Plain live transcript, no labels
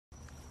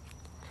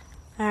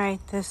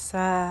Alright, this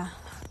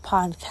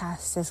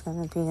podcast is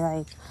going to be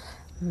like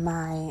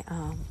my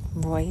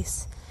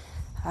voice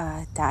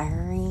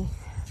diary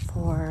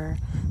for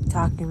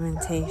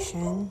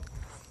documentation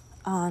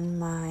on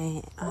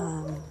my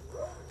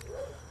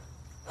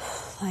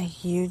like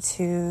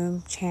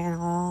YouTube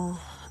channel.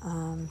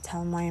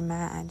 Tell 'em why I'm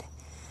mad.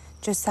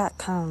 Just that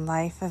kind of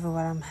life of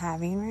what I'm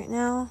having right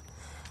now.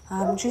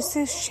 Just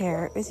to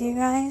share it with you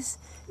guys.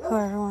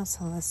 Whoever wants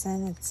to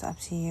listen, it's up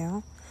to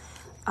you.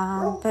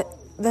 But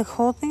the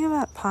cool thing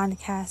about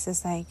podcasts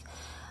is like,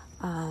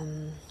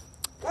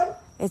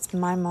 it's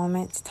my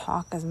moment to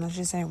talk as much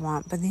as I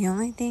want. But the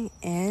only thing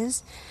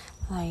is,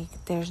 like,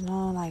 there's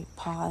no like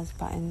pause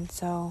button.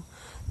 So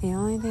the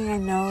only thing I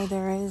know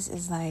there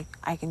is like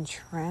I can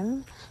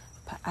trim,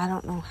 but I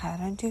don't know how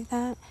to do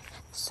that.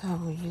 So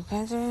you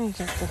guys are gonna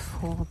get the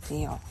full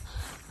deal.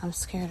 I'm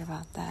scared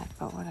about that,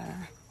 but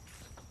whatever.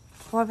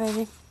 What,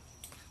 baby?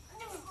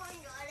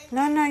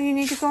 No, you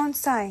need to go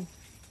inside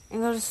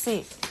and go to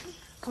sleep.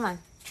 Come on.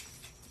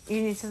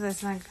 You need to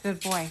listen like a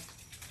good boy.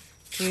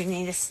 Do you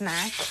need a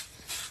snack?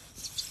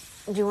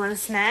 Do you want a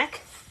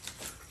snack?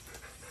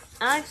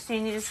 Alex, do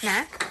you need a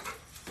snack?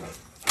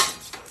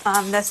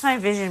 That's my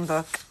vision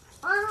book.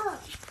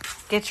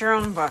 Get your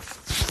own book.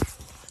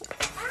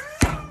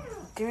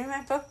 Give me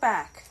my book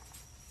back.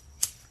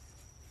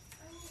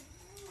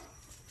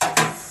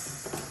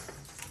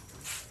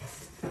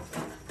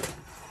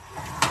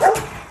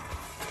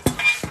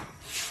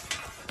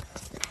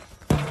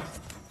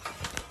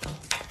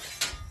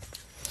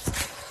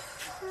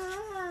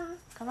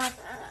 Come on.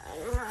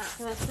 You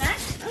want a snack?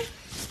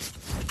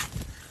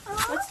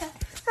 What's that?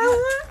 I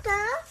want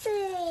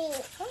coffee.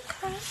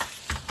 Okay.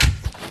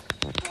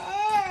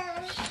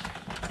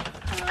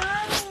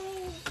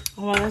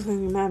 Well, I was going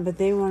to be mad, but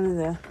they wanted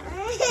the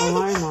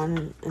alarm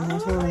on, and I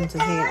told them to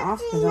take it off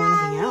because I want to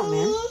hang out,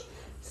 man.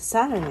 It's a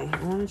Saturday.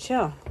 I want to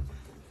chill.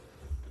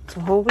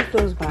 So a whole week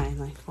goes by.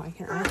 Like, why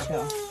can't I chill? You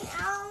know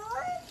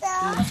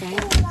what I'm saying? I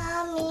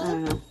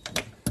don't know.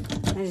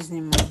 I just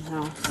need my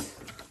own house.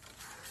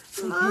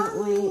 I can't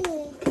wait.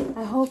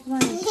 I hope,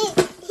 like...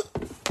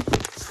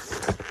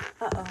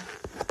 Uh-oh.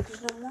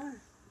 There's no more.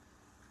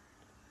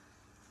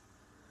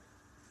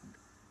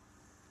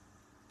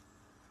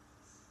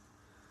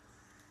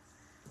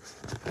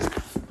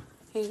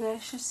 You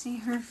guys should see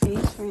her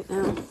face right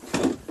now.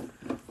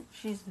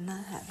 She's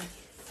not happy.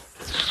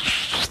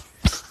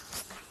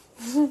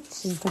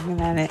 She's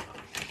looking at it.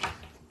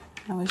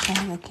 I wish I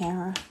had a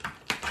camera.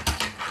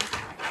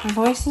 My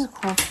voice is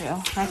cool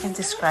too. I can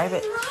describe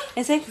it.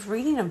 It's like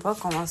reading a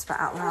book almost, but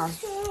out loud.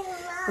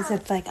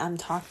 It's like I'm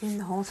talking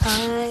the whole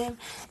time,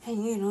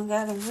 and you don't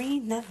gotta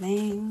read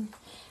nothing.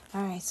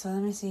 Alright, so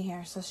let me see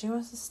here. So she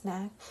wants a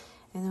snack,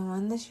 and the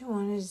one that she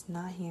wanted is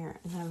not here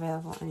and not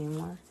available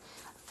anymore.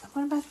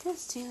 What about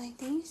this? Do you like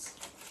these?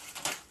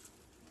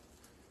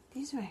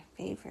 These are my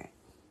favorite.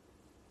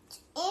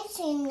 It's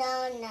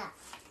Nana.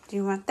 Do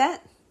you want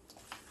that?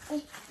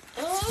 I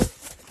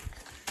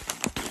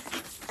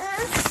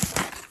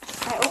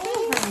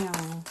opened it for you.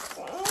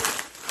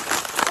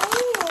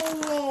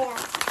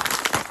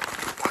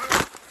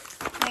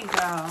 There you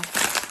go.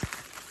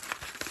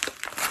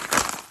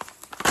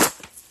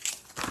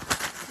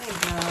 There you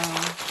go.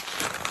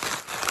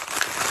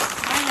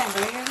 I go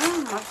to your room.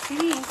 Watch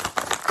TV.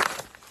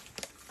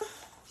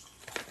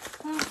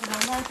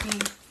 I'm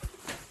working.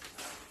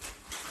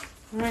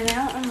 Right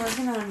now, I'm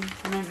working on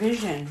my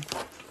vision.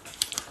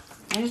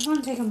 I just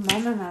want to take a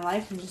moment in my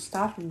life and just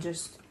stop and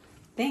just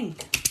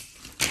think.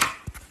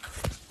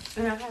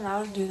 And I'm not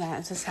allowed to do that.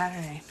 It's a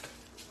Saturday.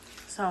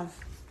 So,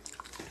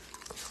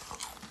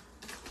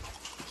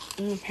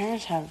 my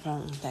parents have a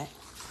problem with it.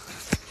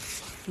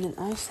 And then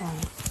I say,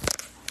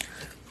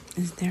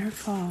 it's their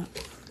fault.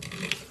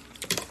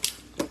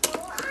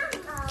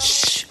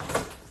 Shh.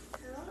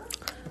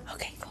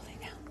 Okay, go lay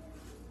down.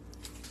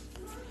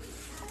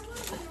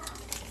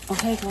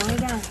 Okay, go lay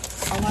down.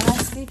 Oh, while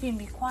I'm sleeping,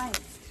 be quiet.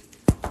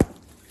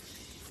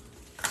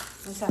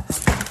 What's that?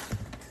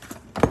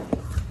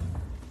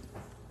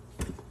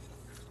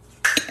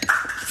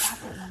 Stop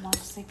it, my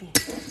mom's sleeping.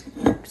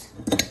 Oops.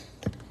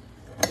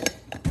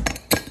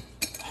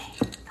 Hey,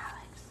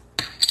 Alex.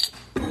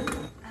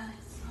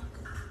 Alex, look.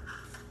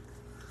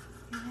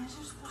 You guys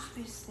are supposed to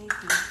be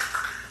sleeping.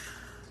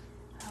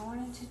 I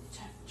wanted to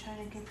try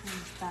to get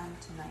things done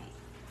tonight.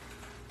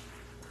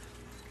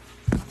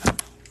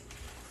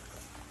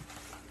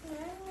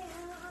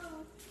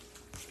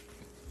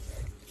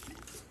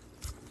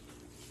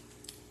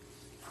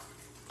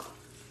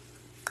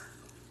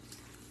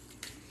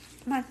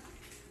 Come on.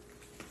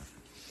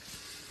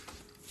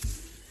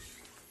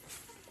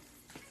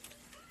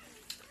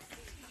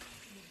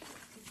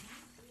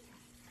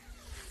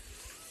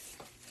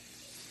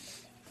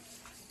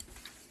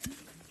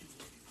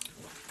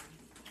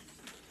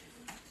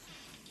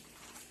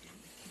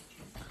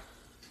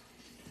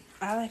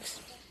 Alex,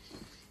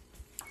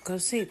 go to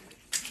sleep.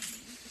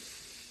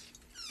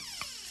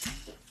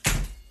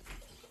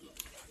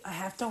 I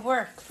have to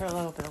work for a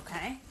little bit,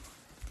 okay?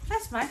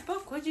 That's my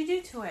book. What'd you do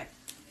to it?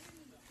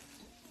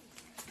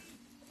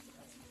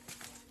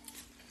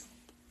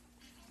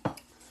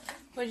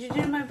 What'd you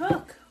do to my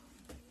book?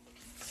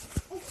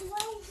 It's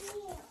right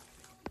here.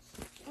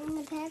 In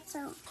the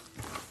pencil.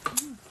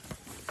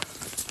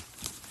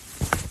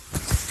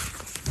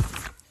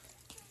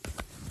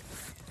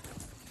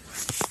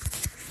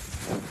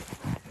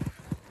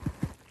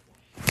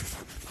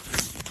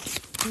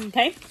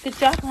 Okay, good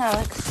job,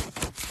 Alex.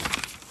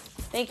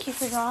 Thank you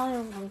for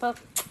drawing my book.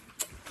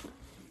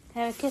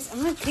 Have a kiss.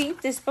 I'm gonna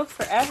keep this book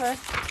forever.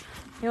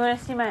 You want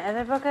to see my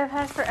other book I've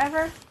had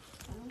forever?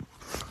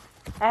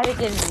 I had to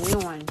get a new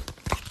one.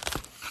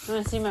 You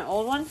want to see my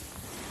old one?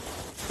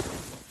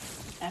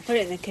 I put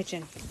it in the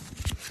kitchen.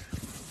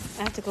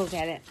 I have to go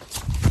get it.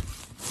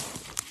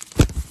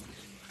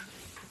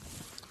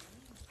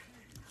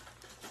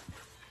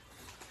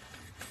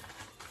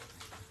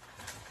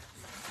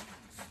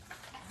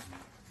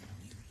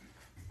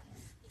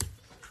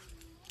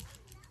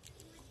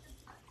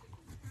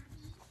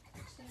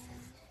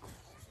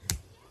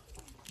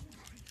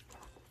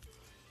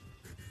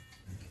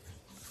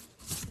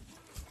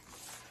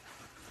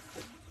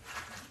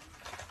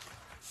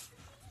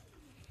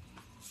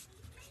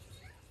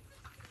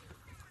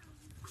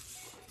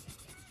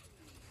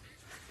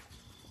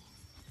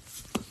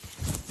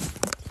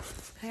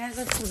 I gotta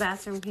go to the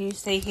bathroom. Can you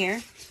stay here?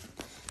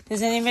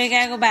 Does anybody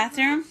gotta go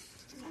bathroom?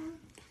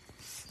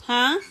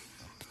 Huh?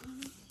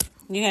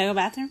 You gotta go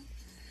bathroom?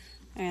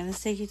 Alright,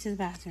 let's take you to the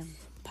bathroom.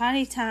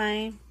 Potty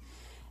time.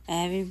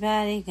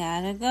 Everybody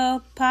gotta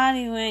go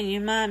potty when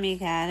your mommy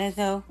gotta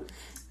go.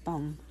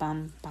 Bum,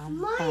 bum, bum,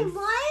 Mommy, bum.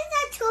 why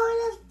does the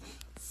toilet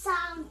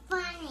sound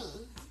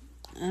funny?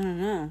 I don't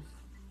know.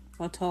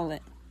 What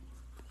toilet?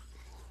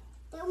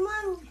 The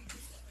one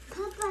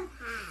Papa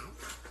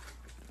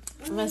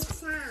has. It Must- makes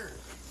sound.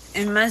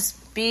 It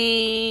must be...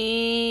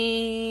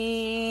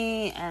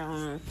 I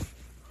don't know.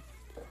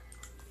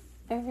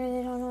 I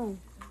really don't know.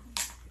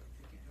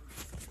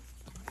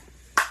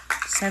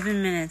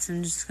 7 minutes.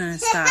 I'm just gonna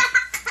stop.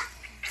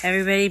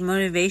 Everybody,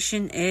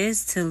 motivation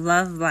is to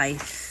love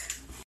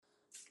life.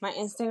 My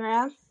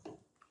Instagram.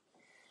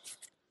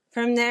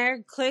 From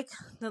there, click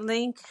the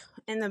link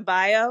in the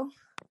bio.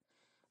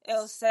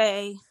 It'll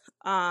say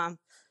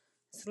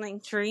it's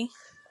Linktree.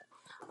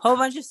 Whole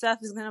bunch of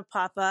stuff is gonna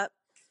pop up.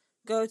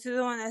 Go to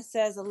the one that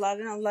says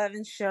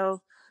 11/11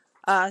 show.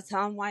 Tell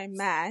them why I'm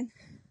mad.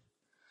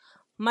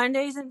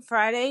 Mondays and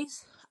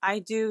Fridays, I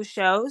do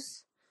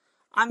shows.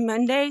 On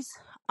Mondays,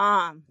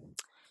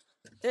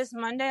 this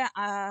Monday,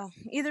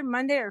 either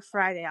Monday or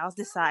Friday, I'll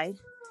decide.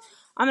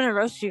 I'm gonna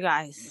roast you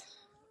guys.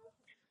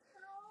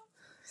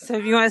 So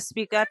if you want to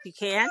speak up, you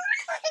can.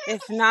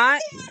 If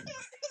not,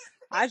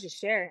 I'll just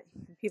share it.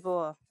 People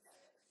will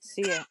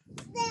see it.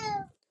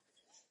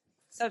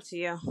 It's up to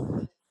you.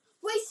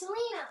 Wait,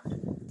 Selena.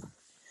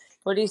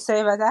 What do you say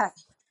about that?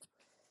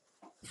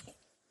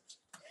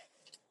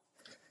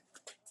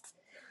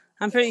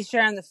 I'm pretty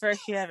sure I'm the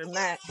first you ever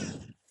met.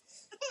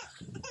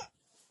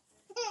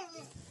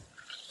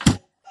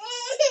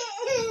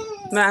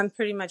 But I'm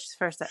pretty much the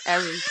first at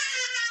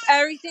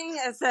everything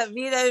except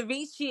Vita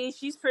Vici.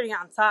 She's pretty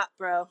on top,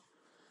 bro.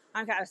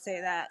 I gotta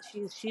say that.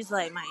 She's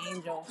like my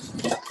angel.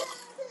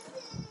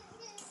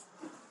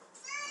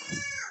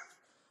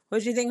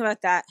 What'd you think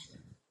about that?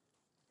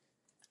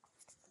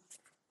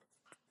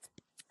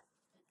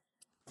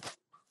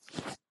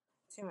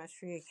 Too much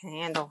for you to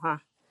handle, huh?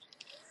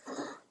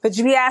 But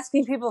you be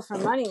asking people for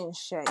money and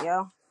shit,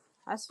 yo.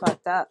 That's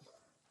fucked up.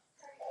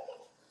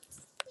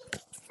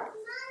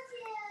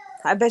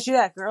 I bet you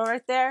that girl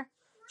right there,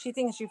 she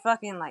thinks you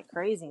fucking like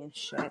crazy and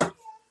shit.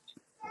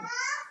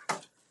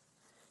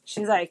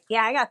 She's like,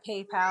 yeah, I got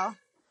PayPal,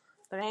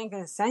 but I ain't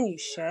gonna send you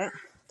shit.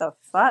 The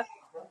fuck?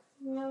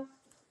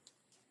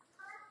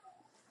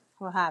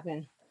 What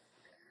happened?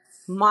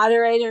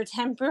 Moderator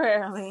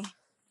temporarily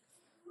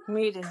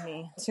muted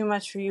me. Too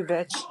much for you,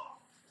 bitch.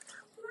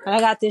 But I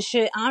got this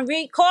shit on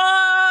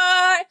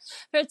record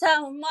for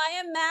telling why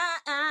I'm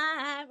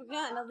mad. We're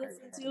gonna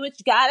listen to what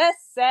you gotta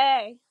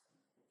say.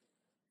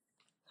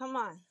 Come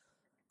on.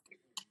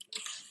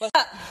 What's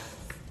up?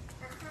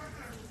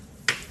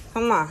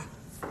 Come on.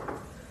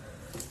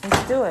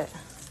 Let's do it.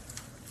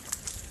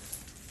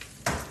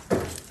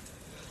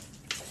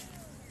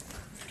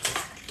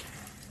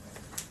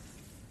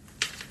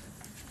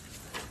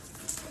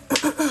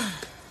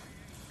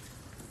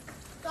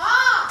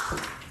 Stop!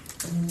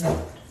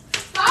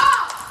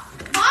 Stop!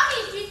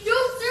 Mommy, she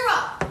threw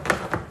syrup.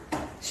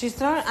 She's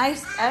throwing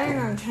ice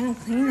everywhere. I'm trying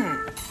to clean it.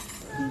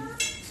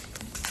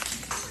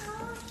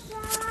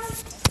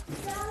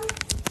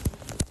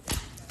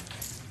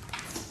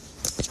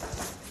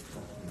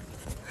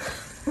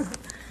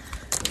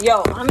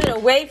 Yo, I'm gonna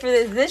wait for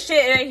this. This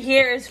shit right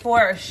here is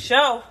for a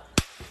show,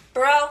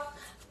 bro.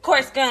 Of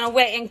course, gonna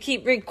wait and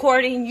keep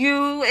recording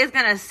you. It's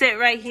gonna sit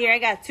right here. I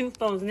got 2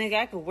 phones, nigga.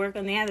 I could work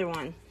on the other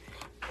one.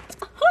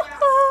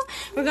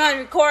 We're gonna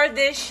record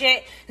this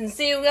shit and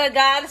see what I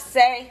gotta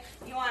say.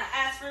 You wanna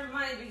ask for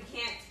money, but you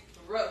can't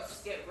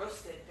roast. Get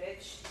roasted,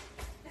 bitch.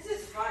 This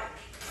is fun.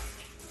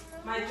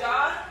 My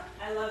job,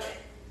 I love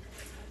it.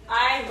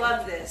 I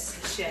love this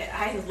shit.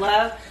 I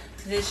love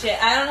this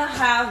shit. I don't know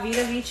how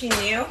Vita Vici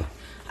knew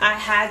I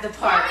had the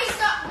part. Mommy,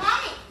 stop,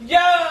 mommy. Yo,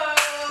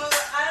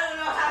 I don't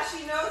know how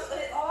she knows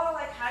it all.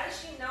 Like, how does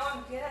she know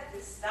I'm good at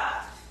this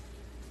stuff?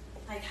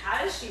 Like,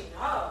 how does she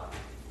know?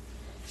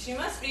 She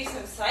must be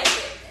some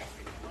psychic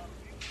or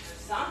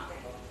something.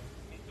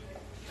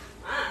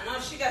 I don't know.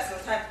 She got some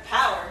type of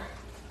power.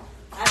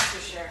 That's for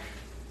sure.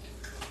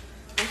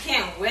 I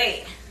can't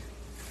wait.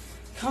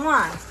 Come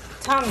on,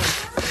 tell me.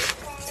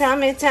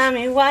 Tell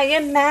me why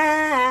you're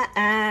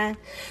mad.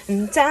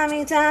 Tell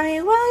me why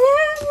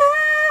you're mad.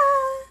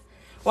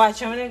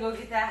 Watch, I'm gonna go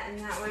get that, and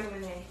that way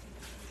when they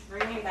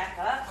bring me back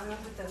up, I'm gonna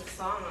put the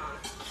song on.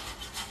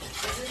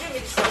 This is gonna be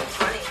so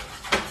funny.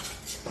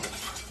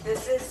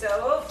 This is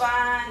so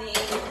funny.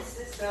 This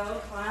is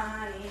so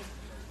funny.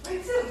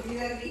 Wait till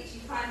Vici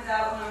finds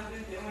out what I've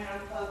been doing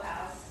on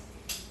Clubhouse.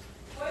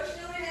 What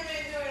Julian have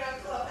been doing on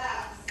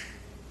Clubhouse?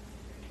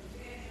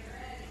 Getting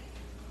ready.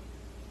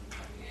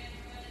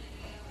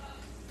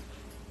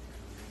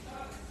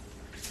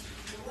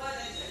 The one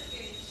that took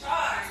in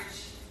charge.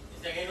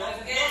 My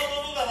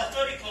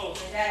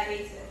dad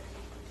hates it.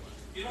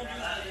 You don't use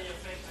that in your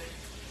face, baby.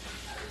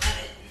 I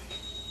love it.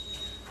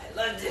 I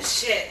love this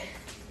shit.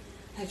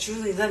 I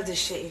truly love this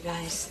shit, you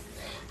guys.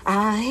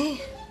 I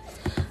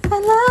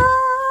love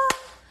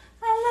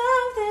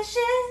this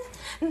shit.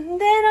 They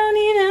don't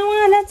even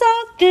want to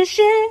talk this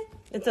shit.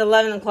 It's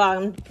 11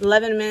 o'clock.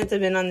 11 minutes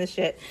I've been on this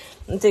shit.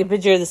 Let me take a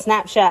picture of the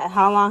Snapchat.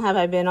 How long have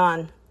I been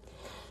on?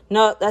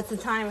 No, that's the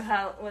time,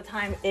 what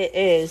time it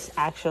is,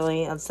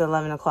 actually. It's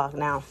 11 o'clock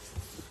now.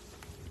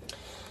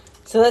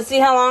 So let's see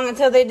how long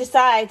until they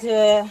decide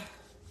to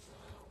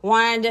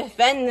want to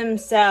defend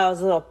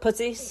themselves, little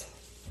pussies.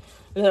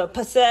 Little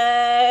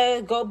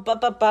pussy, go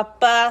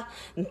ba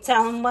and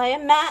tell them why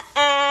you're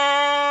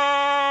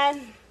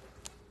mad.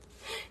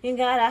 You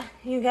gotta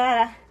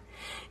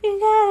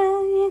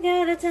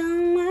tell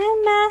them why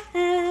you're mad.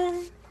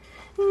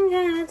 You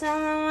gotta tell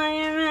them why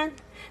you're mad.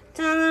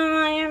 Tell them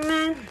why you're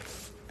mad.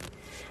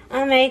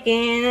 I'm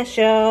making a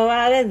show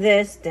out of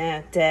this.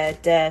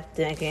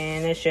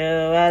 Making a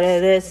show out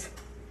of this.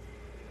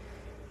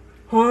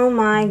 Oh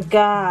my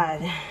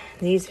God.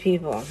 These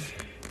people,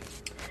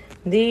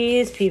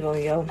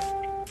 yo.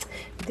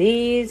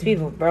 These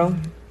people, bro.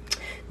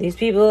 These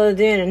people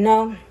didn't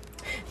know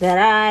that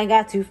I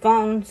got 2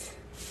 phones.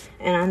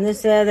 And on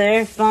this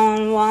other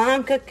phone while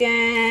I'm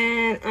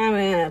cooking, I'm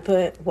gonna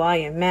put while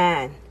you're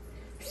mad.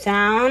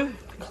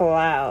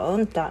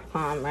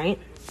 SoundCloud.com, right?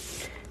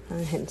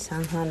 I'm hitting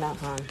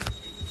SoundCloud.com.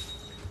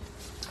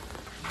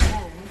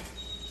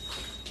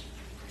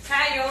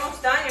 Hi, you're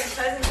almost done. Your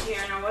cousin's here,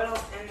 and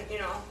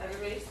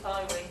everybody's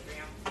probably waiting for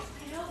you. I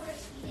know we're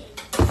eating.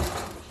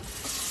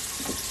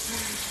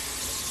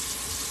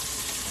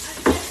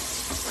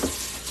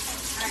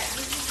 Alright,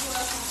 this is what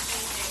else I'm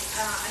thinking.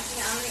 I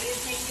think I'm gonna eat a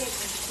pancake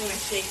and just do my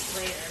shakes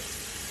later.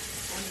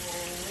 And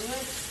then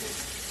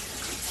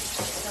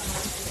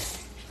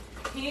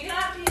can you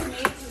not be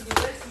me to do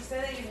this? You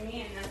said that you're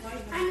me, and that's why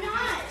you're I'm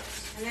not.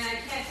 And then I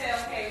can't say,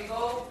 okay,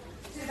 go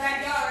to the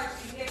backyard so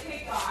you can get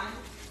picked on.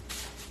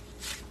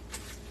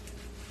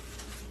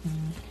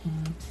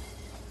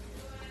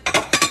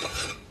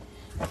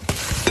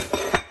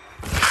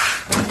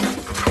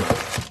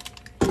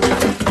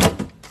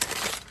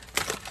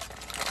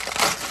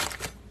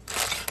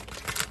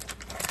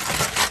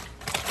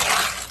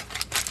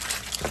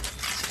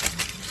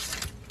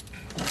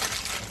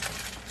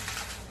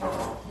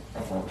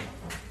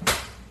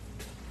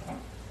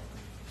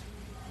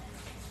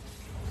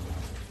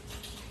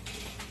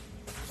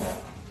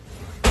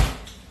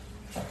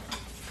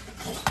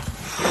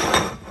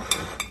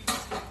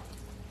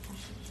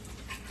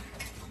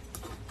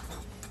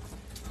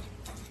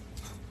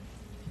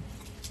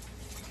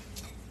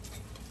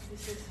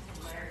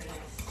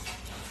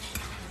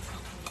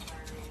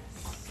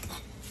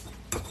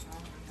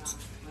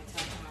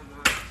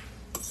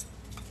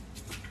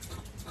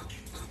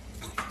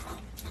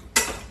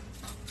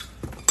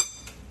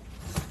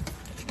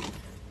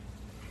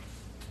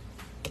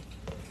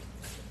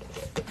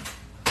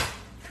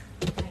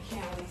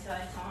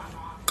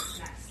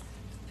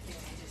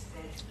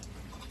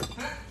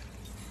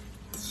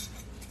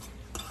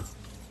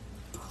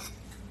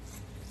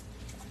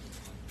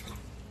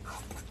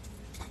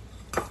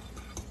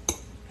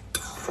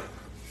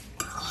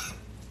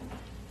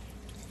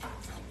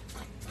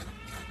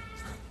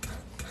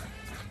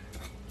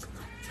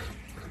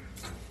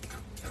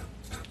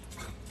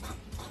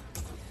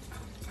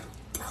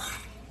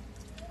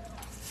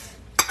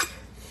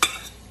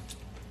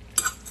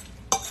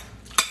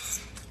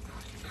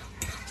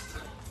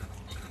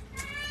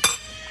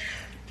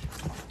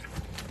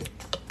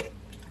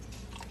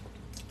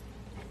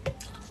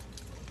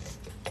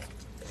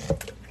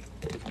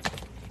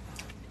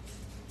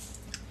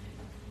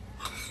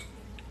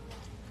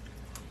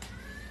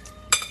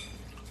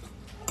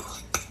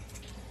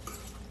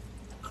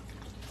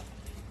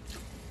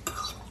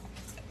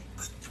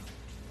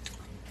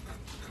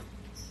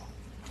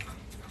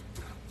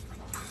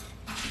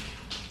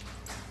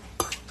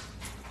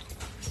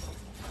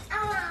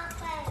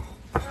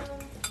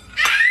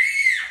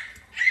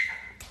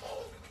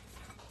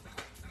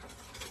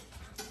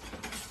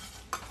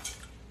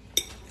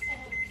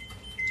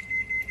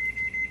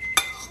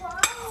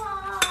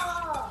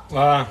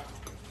 I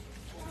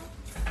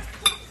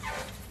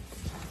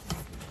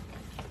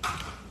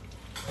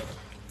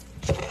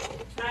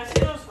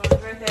see those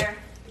photos right there.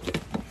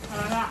 I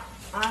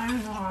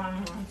don't know how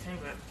I'm going to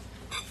take it.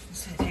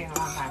 It's going to take a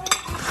long time.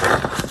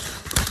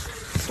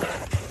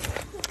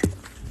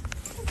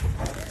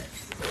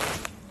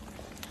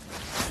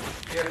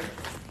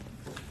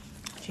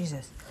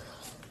 Jesus.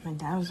 My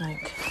dad was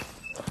like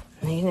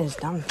making his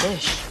dumb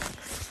fish.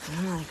 And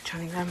I'm like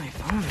trying to grab my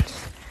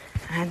phones.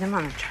 I had them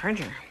on a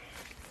charger.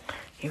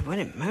 He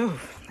wouldn't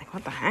move. Like,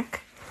 what the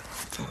heck?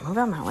 Like, move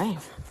out my way.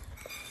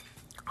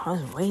 I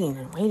was waiting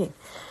and waiting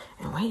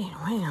and waiting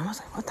and waiting. I was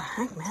like, what the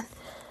heck, man?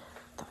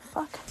 What the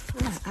fuck?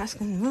 I'm not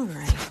asking him to move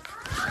already.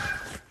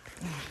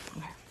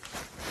 Okay.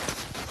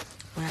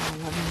 We're at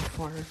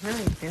 11:04. It's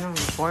really been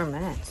only 4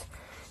 minutes.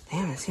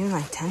 Damn, it seems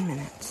like 10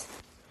 minutes.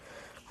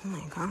 Oh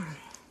my god.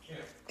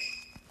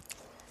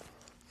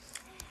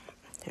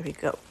 There we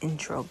go.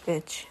 Intro,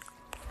 bitch.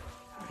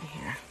 Right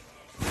here.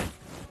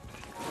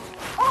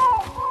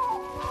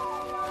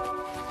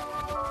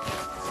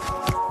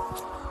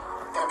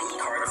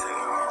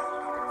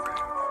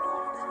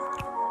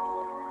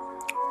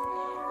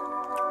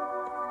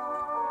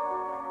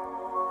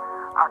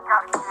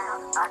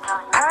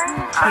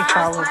 He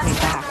follows me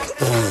back.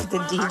 The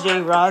DJ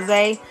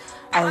Rose,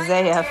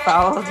 Isaiah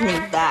follows me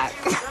back.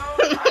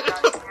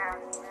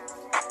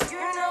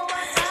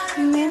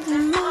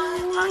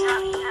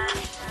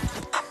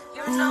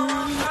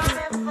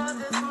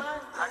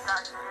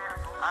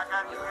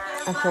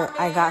 Okay,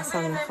 I got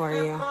something for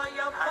you.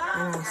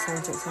 And I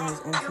sent it to his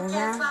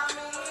Instagram.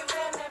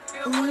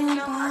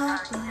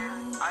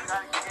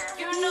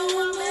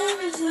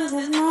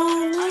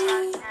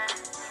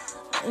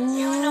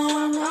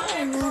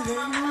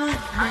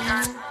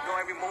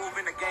 Every move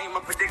in the game, I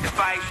predict the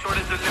fight. Short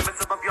is the limits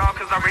above y'all,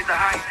 cause I raise the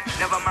height.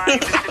 Never mind,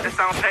 this shit that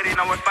sounds petty.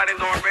 Know what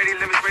fighters already,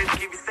 limits raised to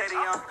keep you steady,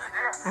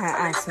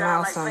 I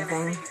smell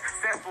something.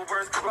 Sensible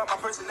words corrupt my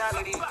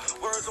personality.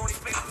 Words only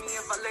face me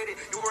if I let it.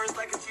 Your words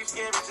like a cheap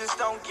scam, you just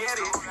don't get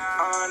it.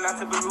 Not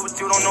to be rude, but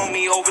you don't know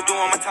me.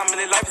 Overdoing my time in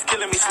their life is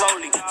killing me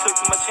slowly. Took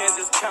too much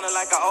chances, kinda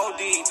like an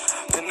OD.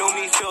 The new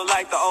me feel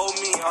like the old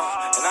me,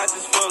 and I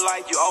just feel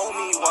like you owe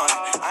me one.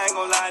 I ain't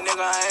gonna lie,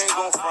 nigga, I ain't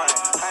gon' front.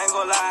 I ain't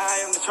gonna lie,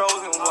 I am the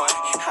chosen one.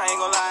 I ain't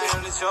gonna lie, I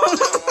am the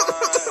chosen one.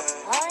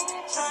 Why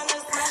you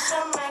tryna smash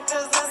a man,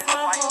 cause that's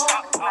my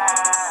hope.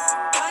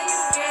 Why you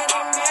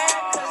getting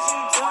mad, cause you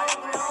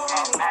don't know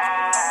me.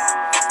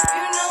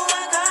 You know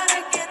I gotta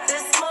get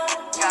this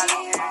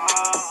money.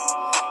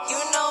 You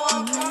know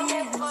I'm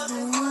coming for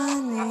this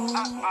money.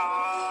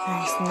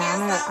 Nice.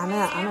 Now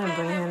I'm gonna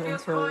bring him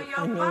into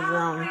a new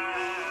room.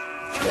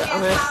 I'm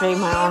gonna create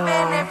my own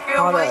room.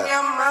 Hold up.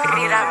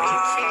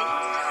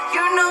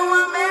 You know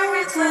I'm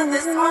married to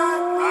this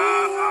money.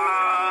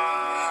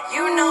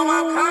 You know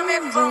I'm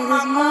coming for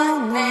my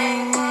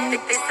money.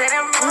 They said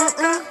I'm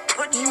broke,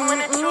 put you in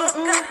a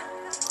choker.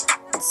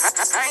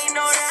 I ain't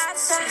know that,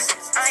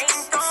 I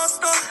ain't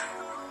thought.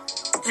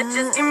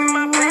 Just give me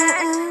my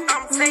bag,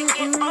 I'm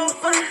taking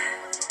over.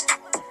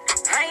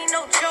 I ain't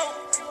no joke.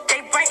 They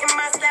biting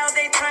my style,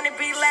 they tryna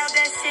be loud.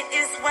 That shit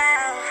is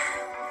wild.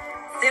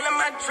 Still in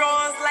my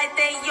drawers like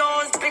they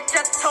yours. Bitch,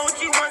 I told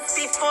you once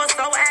before,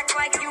 so act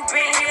like you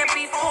been here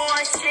before.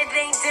 Shit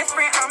ain't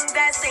different, I'm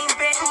that same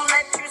bitch who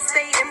let you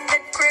stay in the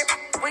crib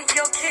with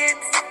your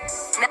kids.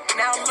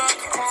 Now look,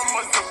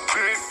 mama's a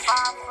bitch.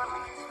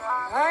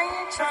 I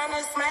ain't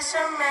tryna smash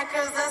a man,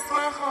 cause that's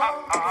my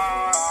home.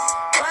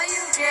 Why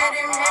you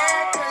getting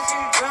mad, cause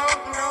you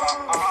don't know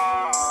me.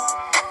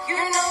 You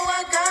know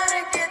I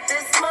gotta get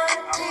this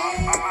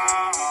money.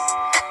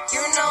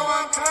 You know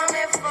I'm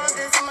coming for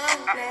this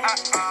money.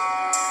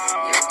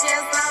 You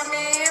can't stop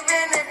me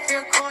even if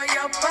you call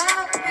your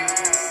papi.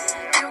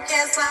 You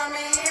can't stop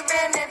me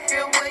even if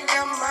you with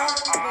your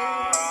mommy.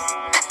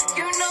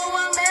 You know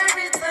I'm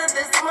married to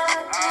this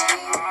money.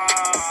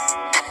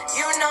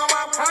 You know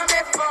I'm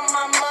coming for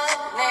my money.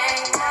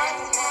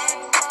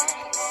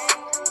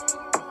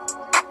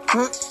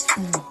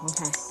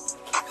 Okay.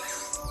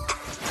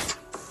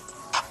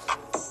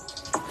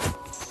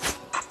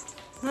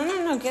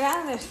 No, get out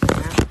of this thing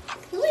now.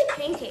 You like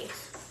pancakes?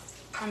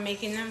 I'm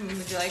making them.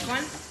 Would you like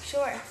one?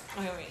 Sure.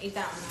 Okay, wait, eat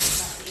that one. I was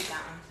about to eat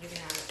that one. You can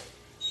have it.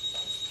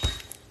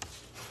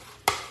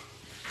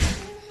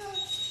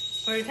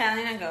 Where did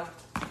Catalina go?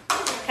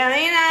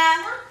 Catalina!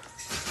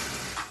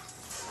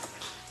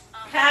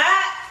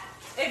 Cat!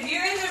 If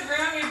you're in the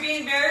room, you're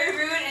being very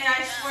rude, and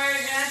I swear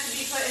you're gonna have to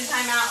be put in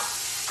timeout.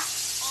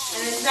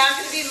 And it's not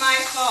gonna be my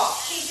fault.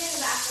 She's in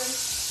the bathroom.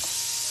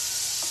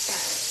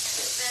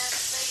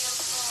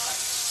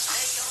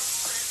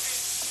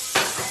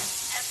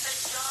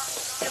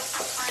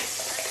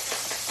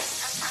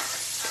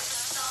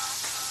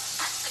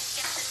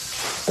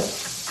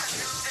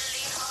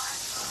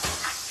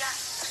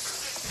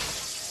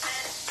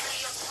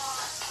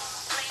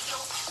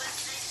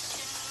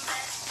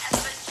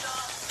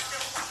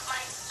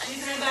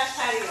 She's in the back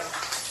patio.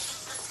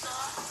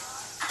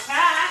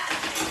 Cat!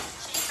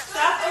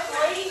 Stop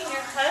avoiding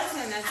your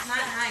cousin. That's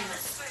not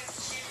nice.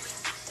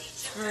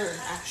 Rude,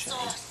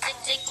 actually.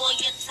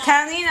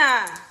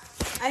 Catalina,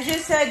 I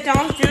just said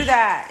don't do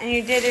that, and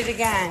you did it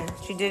again.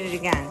 She did it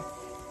again.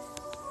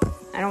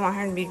 I don't want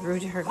her to be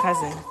rude to her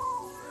cousin.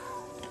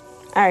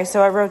 Alright,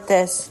 so I wrote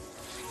this.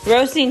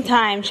 Roasting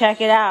time,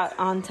 check it out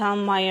on Tell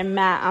 'em Why You're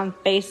Mad on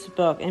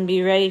Facebook, and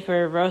be ready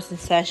for a roasting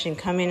session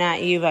coming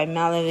at you by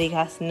Melody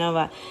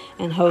Casanova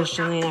and host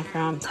Jelena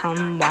from Tell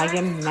 'em Why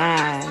You're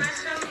Mad.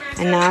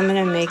 And now I'm going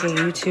to make a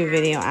YouTube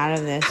video out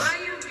of this.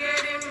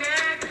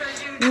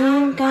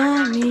 You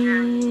got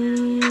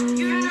me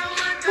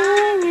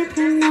with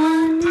the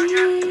money.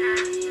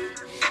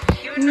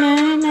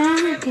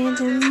 Now get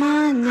the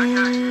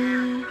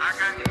money.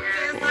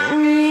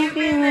 I'm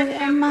happy with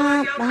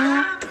my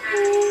body.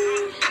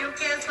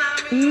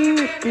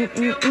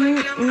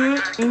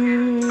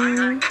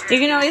 You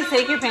can always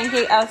take your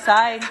pancake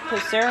outside,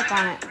 put syrup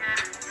on it.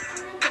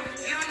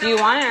 Do you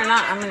want it or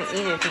not? I'm going to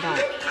eat it if you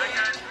don't.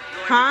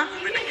 Huh?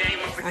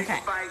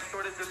 Okay.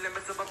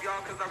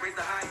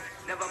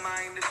 Never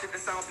mind the shit that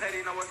sound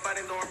petty. No one's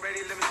fighting, though I'm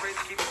ready. Limits race,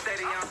 keep it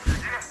steady.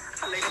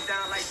 I lay them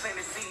down like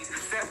planting seeds.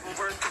 Sample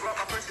words to grow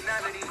my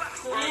personality.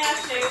 Your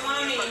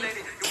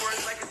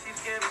words like a cheap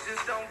scam, you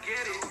just don't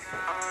get it.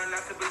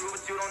 Not to be rude,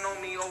 but you don't know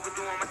me.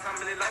 Overdoing my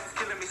time, and life is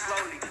killing me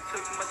slowly.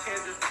 Took too much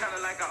chances, kinda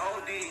like an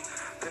OD.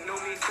 The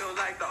new me feel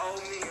like the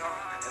old me,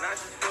 and I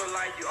just feel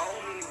like you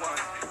owe me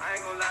one.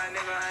 I ain't gonna lie,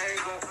 nigga, I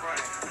ain't gon'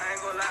 front. I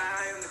ain't gonna lie,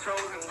 I am the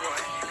chosen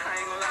one.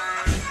 I ain't gonna lie,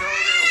 I am the chosen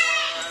one.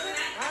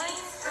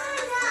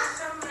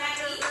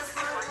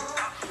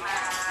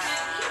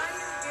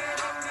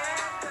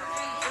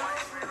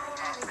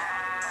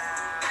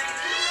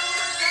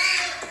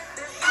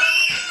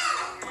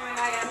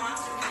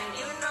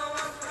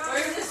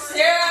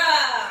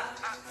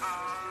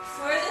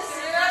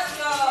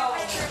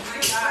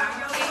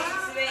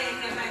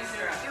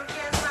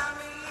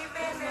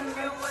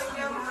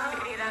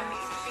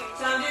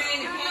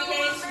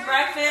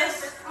 Breakfast,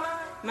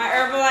 my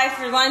Herbalife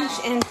for lunch,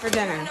 and for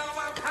dinner.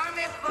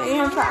 Let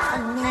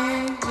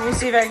me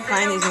see if I can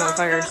find these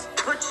motherfuckers.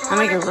 I'll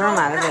make a room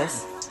out of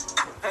this.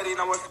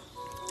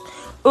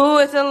 Ooh,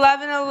 it's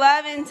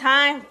 11:11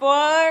 time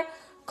for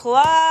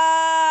Club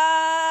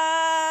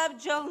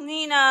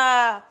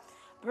Jelena.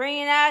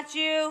 Bringing at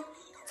you.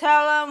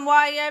 Tell them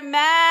why you're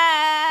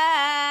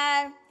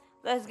mad.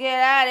 Let's get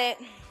at it.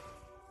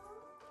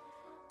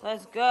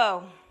 Let's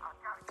go.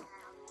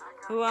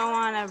 Who I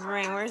want to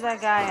bring? Where's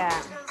that guy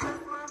at?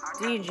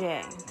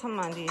 DJ. Come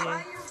on,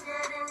 DJ.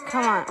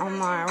 Come on,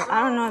 Omar.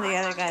 I don't know the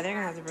other guy. They're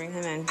going to have to bring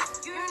him in.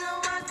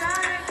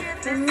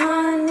 Good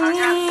morning.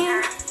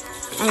 I'm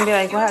going to be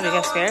like, what? You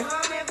got scared?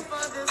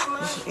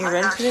 You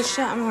ready for this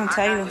shit? I'm going to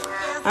tell you.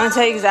 I'm going to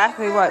tell you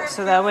exactly what.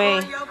 So that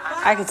way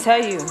I can tell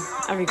you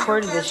I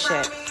recorded this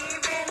shit.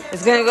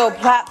 It's going to go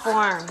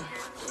platform.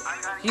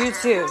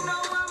 YouTube.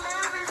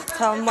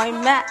 Tell them why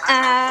you're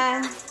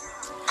mad.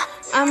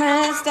 I'm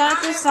gonna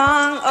start the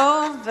song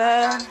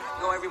over.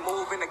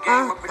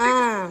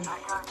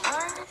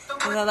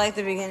 Cause I like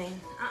the beginning.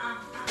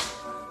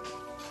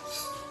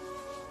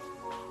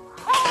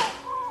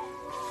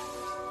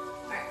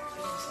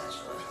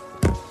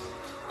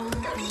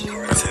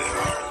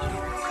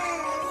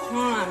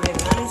 Hold on,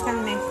 baby. I'm just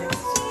gonna make this.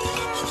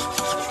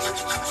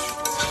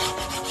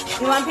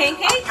 You want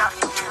pancake?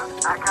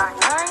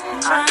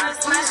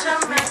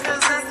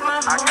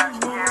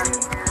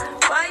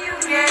 Why you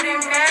getting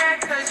mad?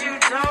 Cause you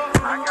don't.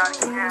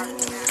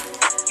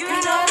 You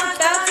know I'm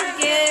about to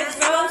get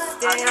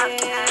roasted.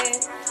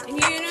 And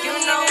you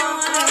don't even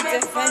want to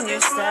defend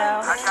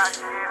yourself.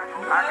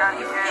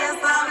 You can't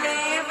stop me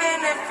even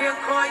if you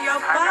call your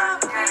pop.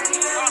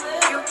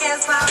 You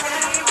can't stop me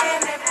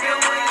even if you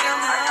win your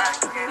match.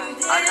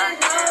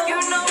 You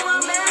know I'm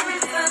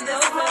married to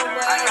this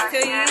woman.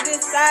 Till you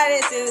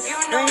decided to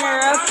bring her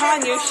up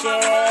on your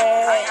shit.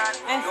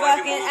 And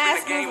fucking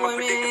asking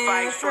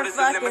women for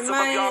fucking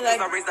money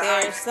like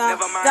there's some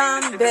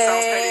dumb bitch.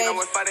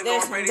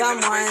 There's some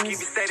dumb ones.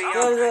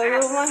 Those are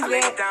the ones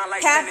get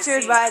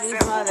captured by these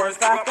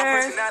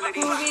motherfuckers.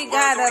 Who we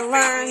gotta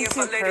learn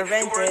to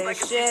prevent this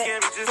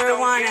shit for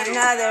one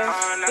another.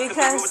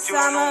 Because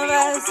some of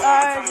us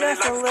are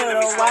just a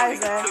little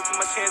wiser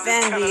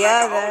than the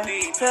other.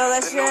 So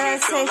let's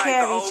just take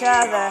care of each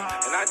other.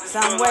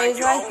 Some ways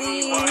like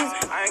these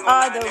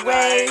are the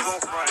ways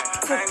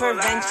to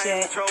prevent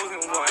shit.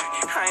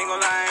 I ain't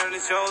gonna lie, I'm the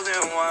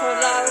chosen one.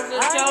 Cause I was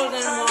the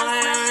chosen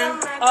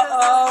one.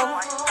 Uh-oh.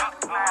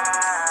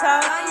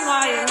 Tell them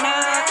why you're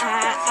mad.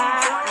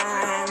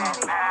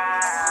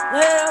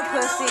 Little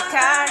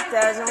pussycat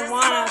doesn't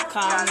wanna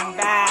come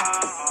back.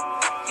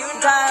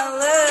 Got a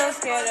little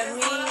scared of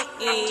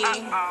me.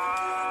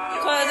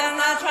 Cause I'm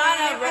not trying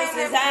to break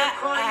his ass.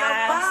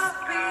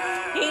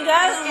 He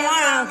doesn't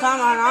wanna come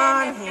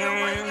on here.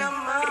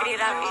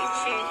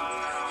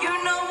 You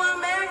know I'm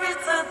married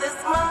to this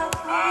money.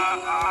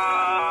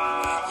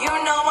 You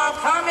know I'm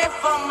coming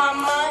for my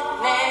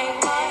money.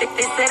 If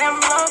they said I'm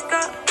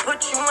loca, put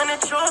you in a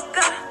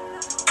choker.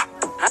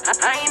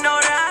 I ain't no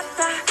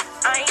rata,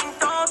 I ain't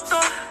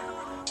toto.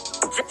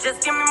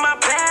 Just give me my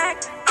bag,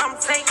 I'm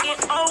taking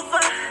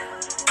over.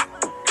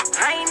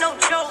 I ain't no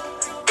joke.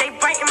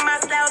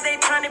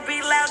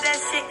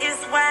 shit is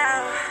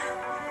wild.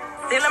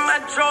 Feeling my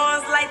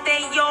drawers like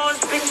they yours.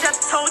 Bitch, I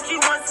told you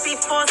once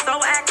before,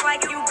 so act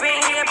like you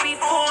been here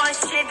before.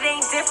 Shit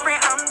ain't different,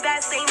 I'm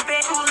that same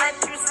bitch who let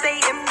you stay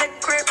in the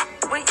crib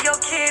with your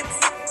kids.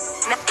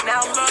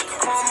 Now look,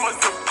 Karma's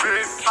a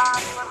bitch.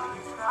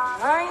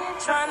 I ain't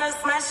tryna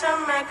smash a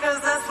man, cause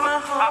that's my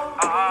home.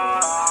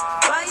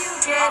 Why you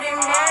getting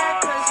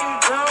mad, cause you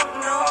don't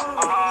know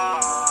me?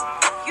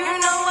 You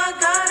know I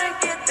gotta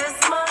get this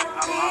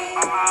money.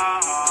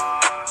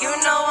 You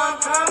know I'm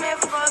coming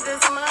for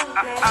this money.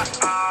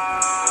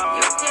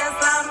 You can't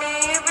stop me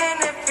even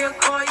if you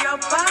call your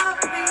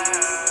papi.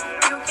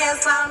 You can't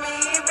stop me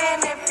even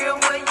if you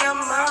with your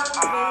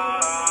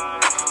mommy.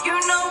 You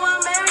know I'm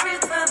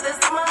married to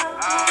this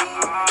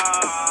money.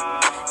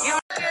 You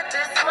get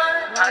this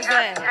money.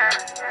 Rose,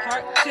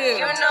 part 2.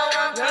 You know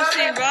I'm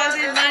Roasting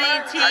Rose's Money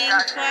Team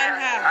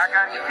Clubhouse.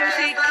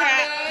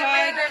 Pussycat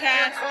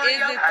Podcast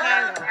is the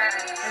title.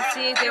 Let's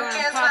see if they want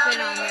to pop in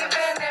on this.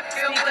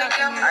 Speak up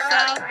for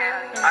yourself.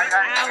 From an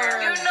hour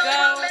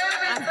ago,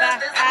 I'm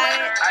back at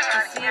it to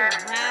see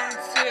round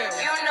 2.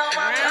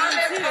 Round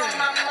 2.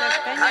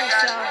 Defend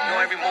yourself. Know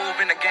every move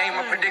in the game,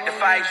 I predict the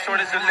fight.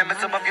 Short is the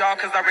limits above y'all,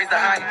 cause I raise the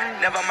height.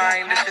 Never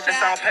mind, this shit that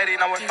sound petty.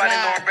 Now we're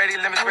fighting already.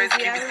 Limits raised to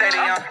keep you steady,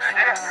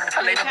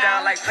 I lay them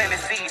down like planting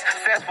seeds.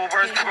 Successful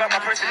words prove out my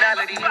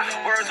personality.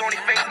 Words only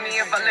face me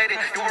if I let it.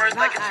 Your words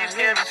like a cheap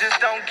scam, you just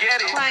don't get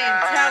it.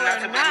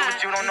 Not to be what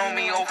you don't know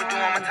me.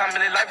 Overdoing my time,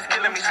 but life is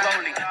killing me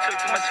slowly. Took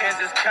too much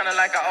chances, kinda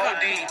like an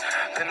OD.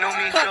 The new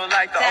me feel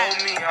like the old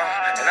me,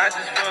 and I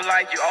just feel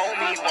like you owe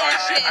me one.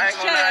 I ain't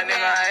gon' lie,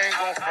 nigga, I ain't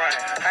gon' front.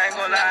 I ain't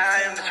gon' lie, I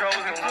am the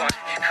chosen one.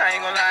 I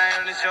ain't gon' lie, I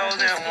am the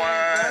chosen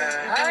one.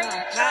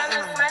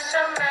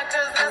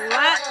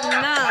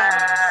 Platinum.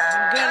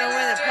 I'm gonna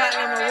win the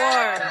Platinum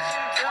Award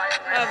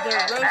of the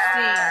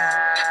roasting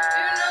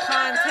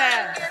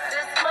contest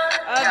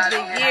of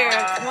the year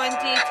of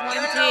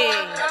 2020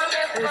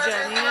 with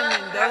Janina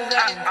Mendoza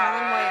and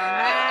Tom Wayne.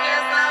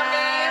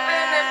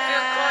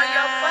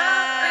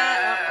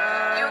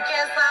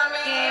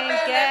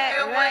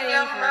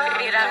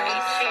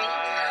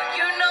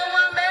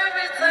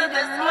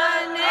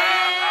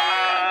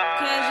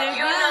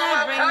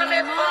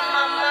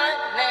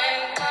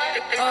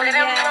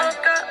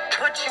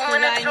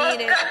 I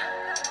need it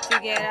to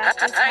get out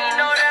this house,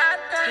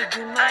 to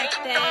do my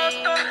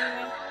thing,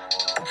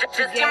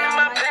 to get on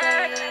my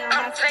thing.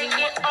 I'm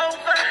taking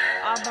over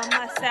all by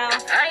myself.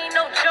 I ain't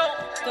no joke.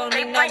 Don't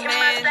They need no fighting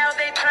man, myself,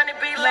 they trying to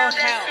be no loud.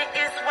 That help. shit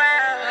is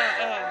wild.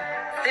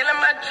 Still in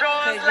my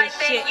drawers 'Cause like this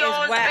they shit is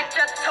yours. whack. Bitch,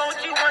 I told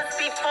you once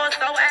before,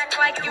 so act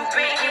like you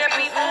been here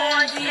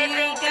before. Shit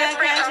ain't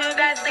different. I'm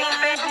that same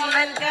bitch who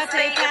let you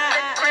stay in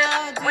the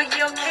crib with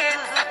your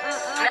kids.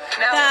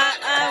 Thought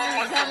I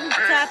was some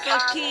type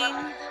of king.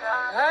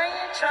 I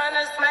ain't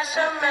tryna smash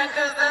a man,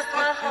 cause that's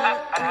my home.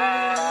 I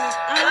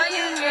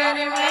can't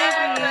wait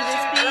for you to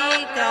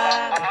speak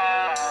up.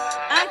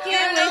 I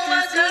can't wait to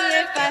see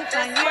if I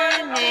find your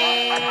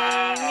name,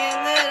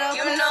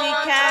 you little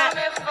pussycat.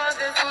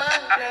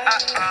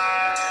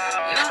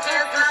 You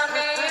can't stop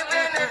me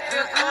even if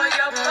you call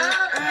your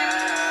papi.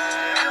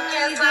 You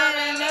can't stop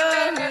me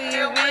even if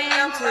you with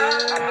your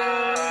mommy.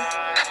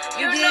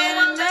 You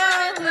didn't know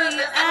who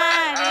you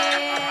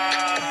added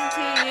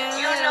to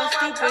your little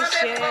stupid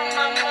shit.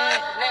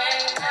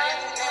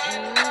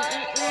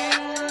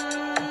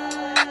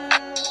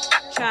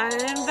 Trying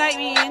to invite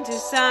me into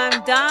some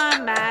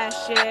dumbass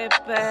shit,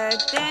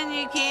 but then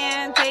you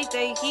can't take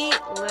the heat,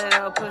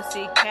 little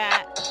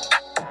pussycat.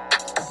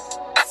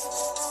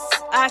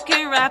 I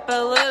can rap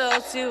a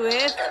little too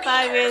if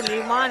I really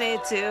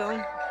wanted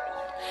to.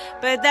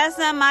 But that's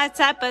not my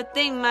type of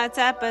thing. My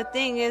type of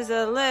thing is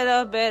a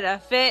little bit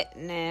of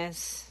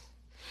fitness.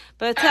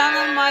 But tell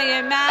them why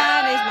you're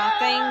mad is my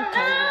thing,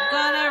 cause we're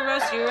gonna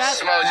roast you out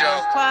Smojo,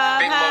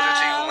 big mojo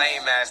to you clubhouse.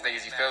 lame ass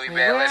niggas, you feel me,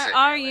 man? Where Listen.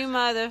 are you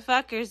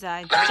motherfuckers?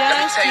 I Let me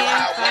just tell you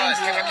can't how it find was.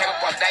 you. Came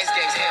up on dice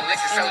games, hitting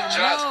licks and selling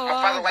drugs. My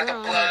father like a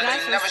plug, but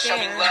he never showed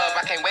me love.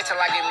 I can't wait till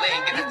I get lit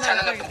and get to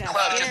turning up from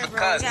clubs just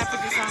because. You gotta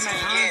put this on my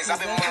Years I've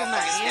been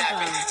motherfucking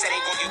snapping. Said ain't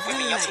gonna get with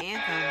me. This is my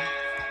anthem.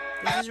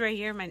 This is right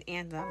here, my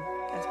anthem.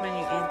 That's my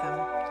new anthem.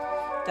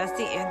 That's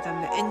the anthem,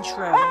 the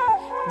intro.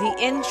 The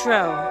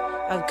intro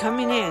of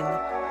coming in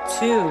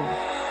to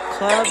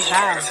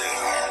Clubhouse.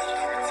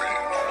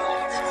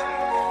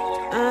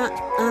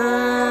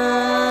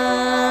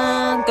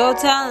 Go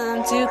tell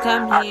them to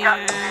come here.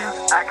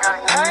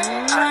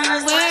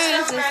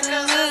 Where is this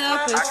little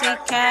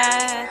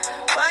pussycat?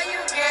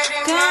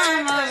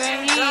 Come over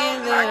here,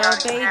 little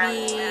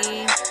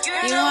baby.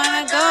 You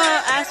wanna go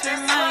ask for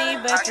money,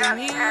 but then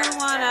you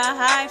wanna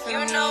hide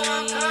from me.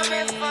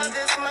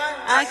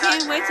 I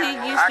can't wait till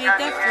you speak up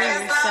for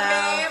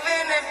yourself.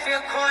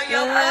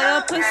 You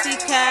little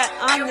pussycat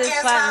on this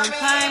platinum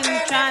pine,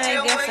 trying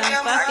to get some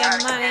fucking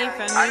money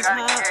from these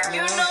hot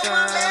little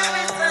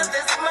girls.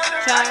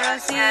 Tryna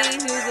see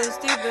who's a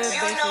stupid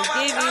bitch who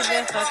give you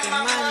the fucking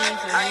money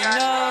so you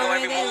know where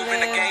every they move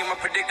in the live. game, I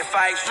predict the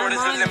fight. Short as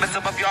the limits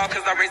above y'all,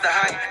 cause I raise the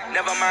height.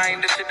 Never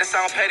mind the shit that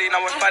sound petty. Now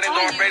we're fighting,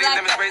 Lord Brady.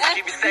 Limits raised to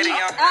keep me steady,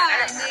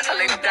 I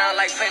lay me down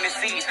like planting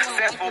seeds.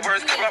 Successful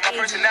words corrupt my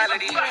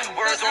personality.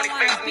 Words only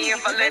face me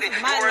if I let it.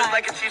 Words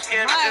like a chief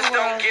scam, you just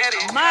don't get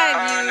it.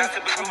 Not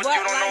to be rude, but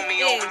you don't know me.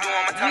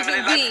 Overdoing my time,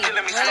 and life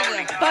killing me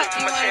slowly.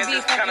 Taking my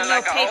chances, kinda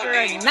like an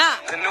OD.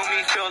 The new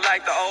me feel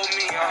like the old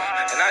me,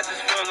 and I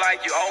just feel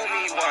like you owe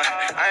me one.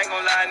 I ain't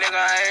gonna lie, nigga,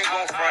 I ain't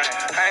gon' front.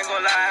 I ain't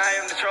gonna lie, I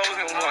am the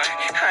chosen one.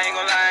 I ain't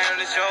gonna lie, I am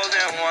the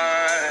chosen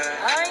one.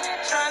 I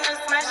ain't tryna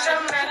smash a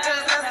man,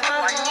 cause that's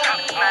my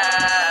heat.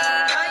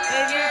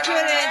 If you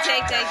couldn't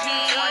take the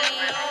heat,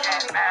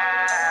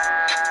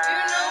 You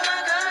know I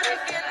gotta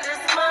get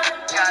this money.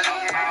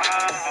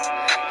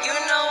 You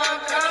know I'm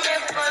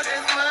coming for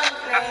this money.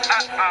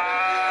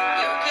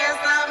 You can't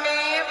stop me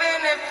even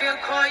if you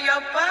call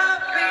your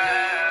papi.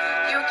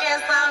 You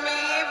can't stop me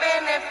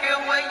even if you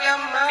with your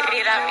mom.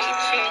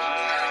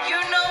 You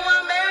know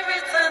I'm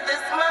married to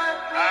this money.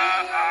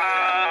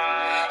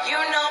 You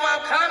know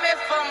I'm coming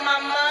for my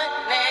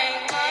money.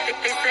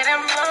 They said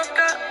I'm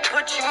loca,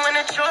 put you in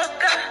a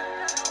choker.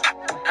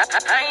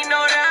 I ain't no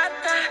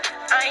rata,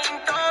 I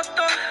ain't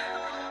tonto.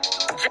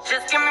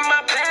 Just give me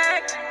my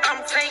bag,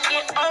 I'm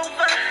taking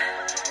over.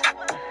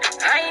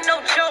 I ain't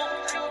no joke,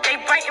 they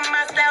biting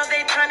my style,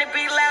 they tryna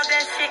be loud,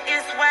 that shit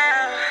is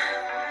wild.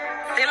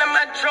 Stealing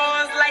my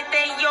drawers like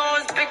they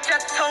yours, bitch,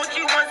 I told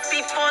you once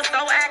before,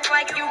 so act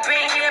like you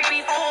been here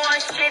before.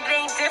 Shit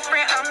ain't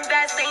different, I'm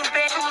that same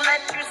bitch who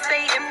let you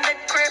stay in the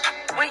crib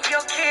with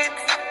your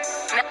kids.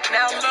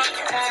 Now look,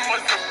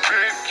 almost a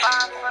bitch.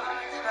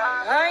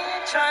 I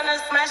ain't tryna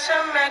smash a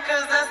man,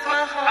 cause that's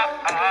my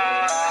home.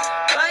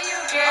 Why you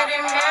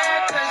getting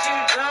mad, cause you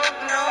don't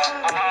know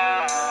me?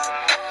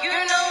 You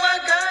know I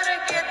gotta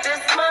get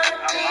this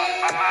money.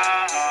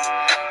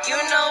 You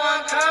know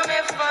I'm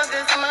coming for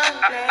this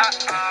money.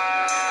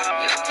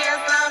 You can't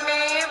stop me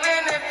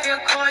even if you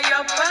call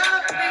your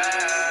papi.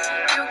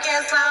 You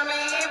can't stop me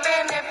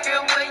even if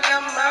you're with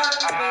your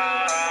mommy.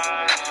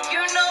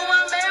 You know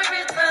I'm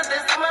married to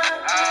this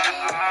money.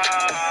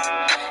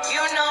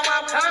 You know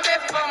I'm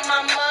coming for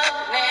my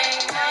money.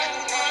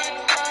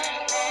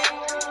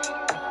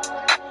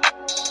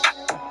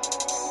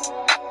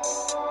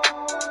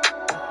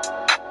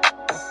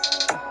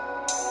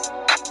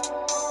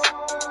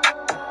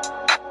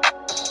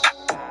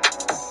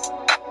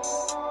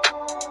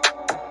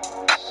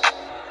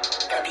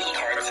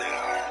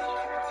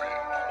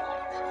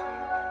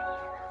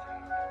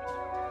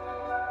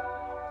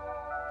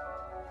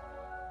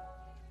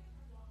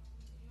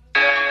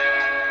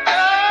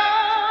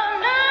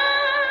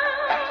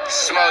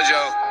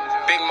 Smojo,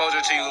 big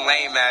mojo to you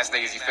lame ass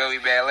niggas, you feel me,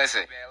 man?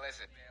 Listen.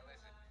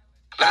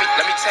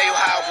 Let me tell you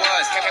how it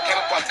was. Came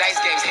up on dice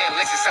games, hitting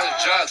licks and selling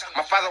drugs.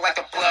 My father liked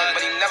the plug,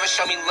 but he never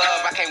showed me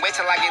love. I can't wait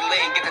till I get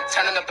lit and get to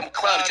turning up them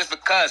clubs just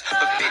because.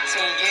 For 15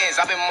 years,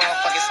 I've been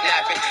motherfucking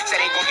snapping. Said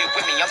they gon' get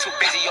with me, I'm too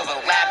busy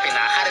overlapping.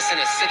 I hottest in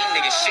the city,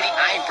 niggas shitty,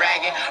 I ain't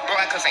bragging. Bro,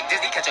 I comes like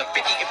Disney, catch a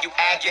 50 if you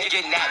act.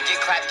 Get napped,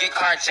 get clapped, get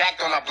carjacked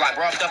on the block.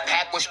 Bro, off the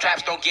pack with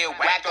straps, don't get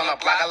whacked on the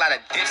block. A lot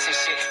of dips and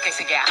shit, case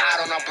it get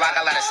hot on the block.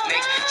 A lot of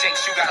snakes,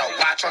 jinx, you gotta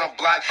watch on the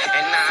block.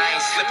 And nah, I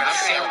ain't slipping, I'm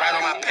sitting right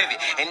on my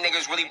pivot. And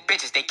niggas really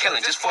bitches, they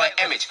killing just for an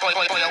image. For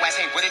your ass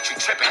ain't with it, you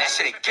tripping, that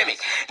shit a gimmick.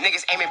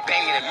 Niggas aiming,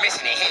 banging, and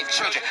missing, they hit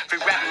children.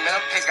 Free rapping, man,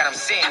 them pigs got them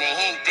sitting, and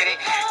he ain't did it.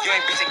 You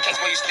ain't bitching case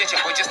when you snitching,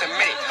 boy, just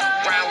admit it.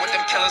 Round with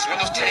them killers,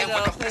 windows tinted,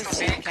 with the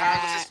pistols in.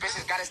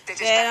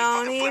 they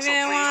don't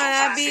even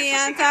wanna be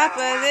on top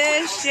of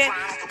this shit.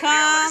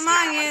 Come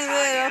on, you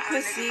little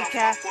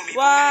pussycat.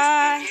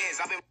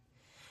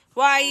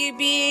 Why you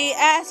be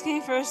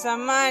asking for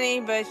some money,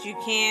 but you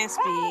can't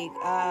speak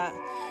up?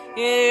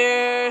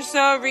 You're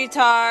so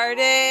retarded.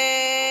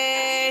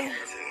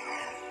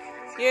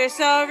 You're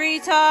so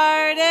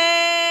retarded.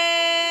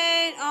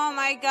 Oh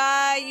my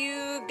god,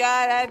 you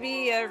gotta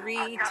be a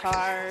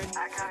retard.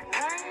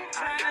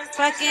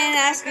 Fucking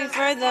asking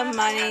for the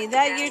money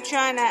that you're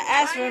trying to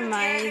ask for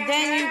money,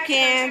 then you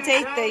can't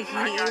take the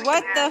heat.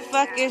 What the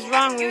fuck is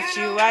wrong with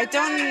you? I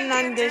don't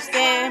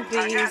understand.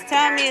 Please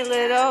tell me a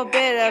little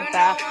bit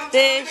about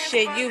this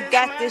shit. You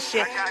got this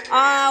shit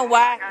on a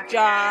whack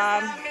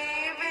job.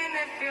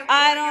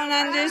 I don't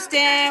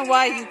understand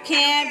why you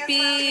can't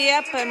be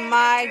up in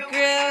my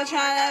grill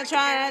trying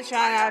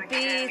to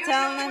be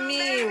telling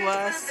me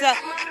what's up,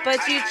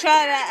 but you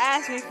try to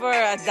ask me for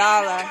 $1.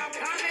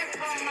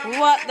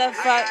 What the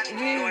fuck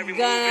you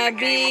gonna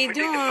be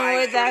doing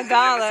with that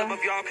 $1?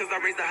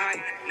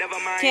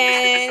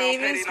 Can't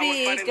even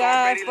speak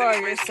up for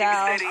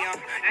yourself.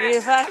 You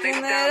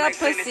fucking little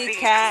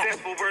pussycat.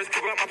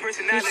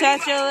 You're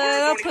such a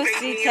little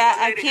pussycat.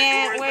 I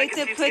can't wait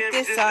to put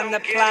this on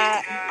the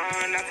plat.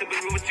 Not to be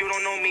rude, but you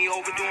don't know me.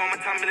 Overdoing my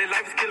time, and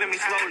life is killing me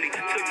slowly.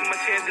 Took too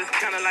much chances,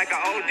 kinda like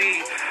an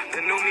OD.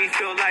 The new me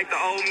feel like the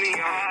old me,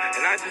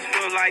 and I just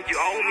feel like you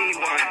owe me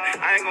one.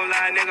 I ain't gonna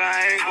lie, nigga,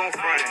 I ain't gon'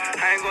 front.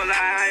 I ain't ain't gonna lie,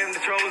 I am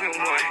the chosen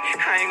one.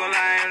 I ain't gonna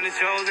lie, I am the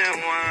chosen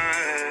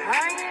one.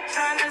 I ain't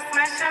tryna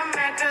smash a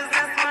man, cause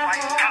that's my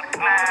home.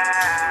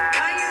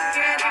 Why you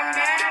getting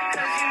mad,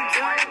 cause you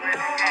don't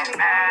know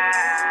me?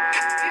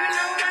 You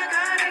know I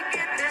gotta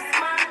get this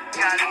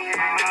money.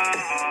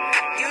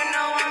 You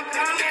know I'm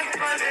coming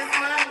for this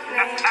money.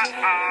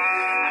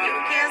 You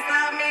can't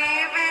stop me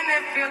even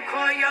if you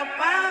call your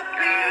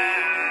papi.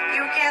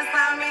 You can't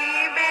stop me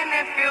even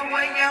if you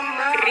with your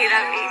mommy.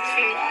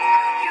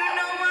 You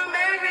know I'm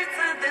married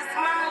to this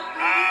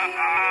money.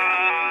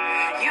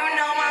 You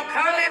know I'm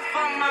coming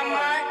for my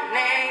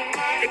money.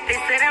 They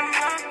said I'm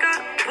loca,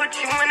 put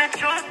you in a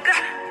choker.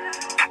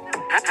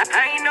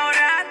 I ain't no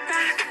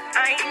rata,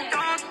 I ain't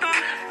tonto.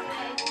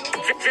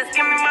 Just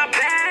give me my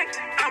bag,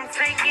 I'm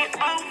taking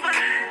over.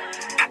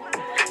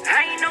 I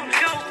ain't no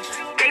joke,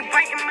 they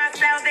biting my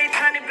style, they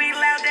tryna be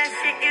loud, that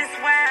shit is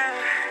wild.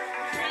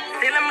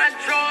 Stealing my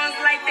drawers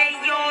like they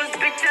yours,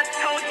 bitch, I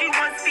told you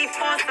once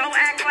before, so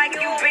act like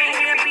you been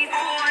here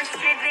before.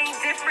 Shit ain't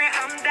different,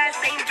 I'm that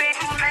same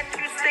bitch who let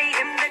you stay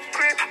in the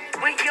crib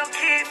with your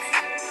kids.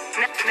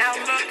 Now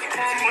look,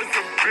 mama's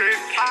a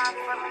bitch.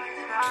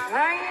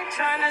 I ain't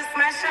tryna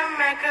smash a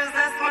man, cause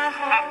that's my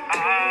home.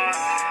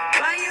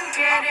 Why you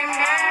getting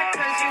mad,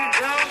 cause you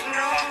don't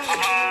know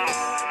me?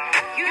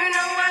 You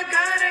know I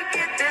gotta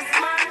get this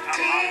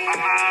money.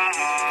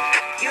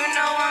 You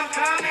know I'm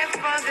coming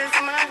for this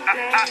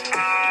money.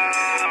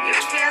 You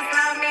can't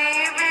stop me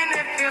even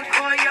if you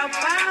call your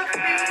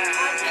papi.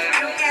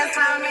 You can't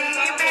stop me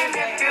even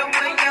if you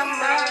with your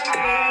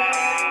mommy.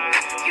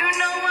 You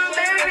know I'm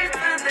married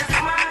to this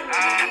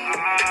money.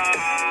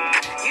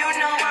 You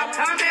know I'm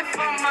coming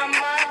for my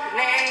money.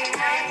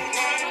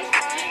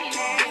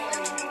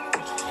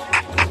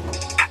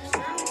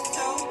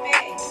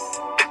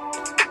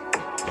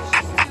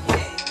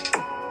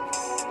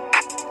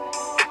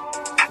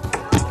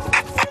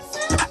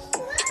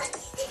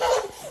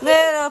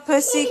 Little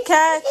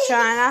pussycat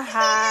trying to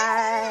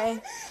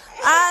hide.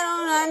 I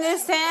don't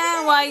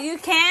understand why you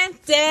can't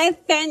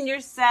defend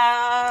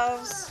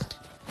yourselves.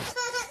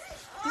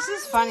 This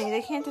is funny.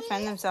 They can't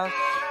defend themselves,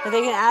 but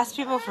they can ask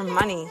people for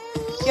money.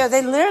 Yo,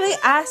 they literally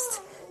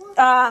asked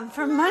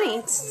for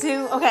money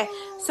to... Okay,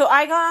 so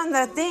I got on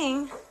the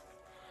thing.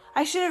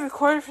 I should have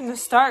recorded from the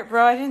start,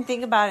 bro. I didn't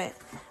think about it.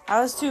 I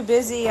was too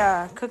busy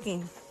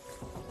cooking.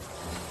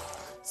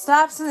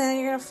 Stop, so then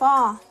you're gonna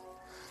fall.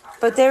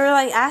 But they were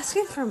like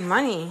asking for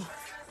money.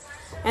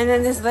 And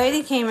then this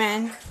lady came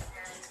in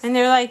and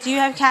they were like, do you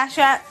have Cash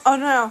App? Oh,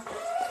 no.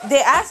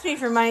 They asked me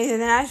for money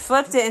and then I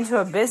flipped it into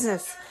a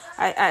business.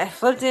 I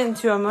flipped it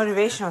into a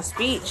motivational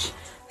speech.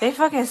 They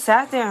fucking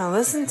sat there and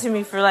listened to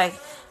me for like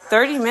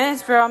 30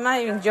 minutes, bro. I'm not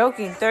even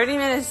joking. 30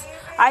 minutes.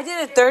 I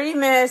did a 30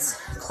 minutes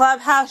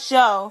Clubhouse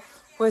show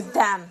with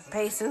them,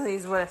 basically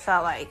is what it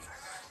felt like.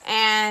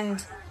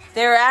 And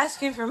they were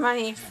asking for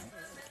money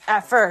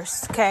at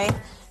first, okay?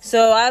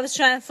 So I was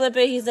trying to flip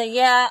it. He's like,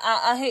 yeah,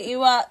 I'll hit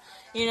you up,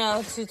 you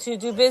know, to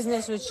do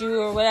business with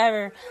you or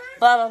whatever,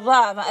 blah, blah,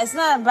 blah. But it's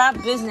not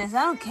about business.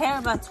 I don't care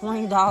about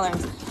 $20.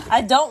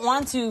 I don't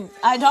want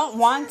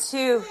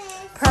to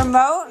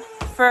promote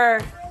for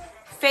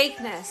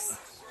fakeness.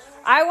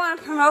 I want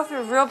to promote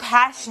for real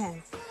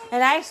passion.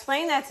 And I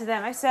explained that to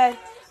them. I said,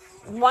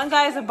 one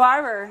guy is a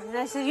barber. And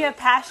I said, you have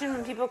passion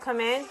when people come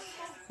in.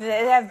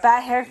 They have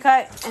bad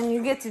haircut. And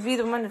you get to be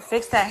the one to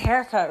fix that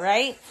haircut,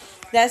 right?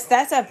 That's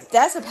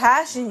a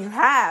passion you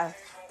have.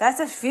 That's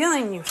a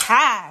feeling you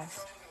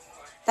have.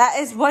 That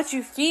is what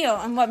you feel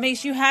and what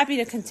makes you happy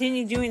to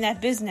continue doing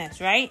that business,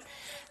 right?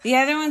 The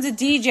other one's a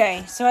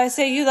DJ. So I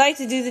say you like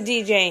to do the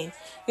DJing.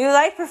 You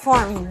like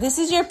performing. This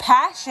is your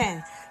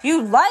passion.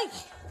 You like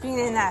being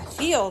in that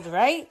field,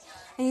 right?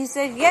 And he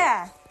said,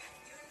 yeah.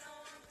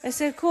 I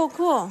said, cool.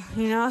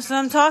 You know, so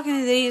I'm talking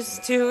to these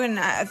two and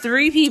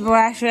 3 people,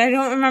 actually. I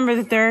don't remember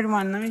the third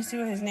one. Let me see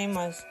what his name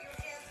was.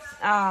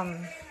 Let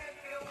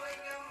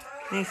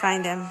me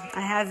find him.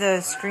 I have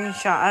the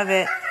screenshot of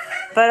it.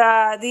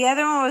 But the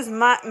other one was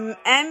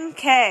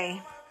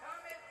MK.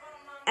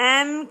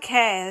 MK.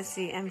 Let's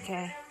see,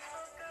 MK.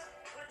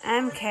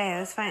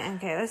 Let's find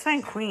MK. Let's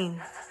find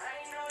Queen.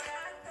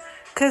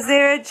 Cause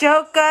they're a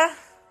joker.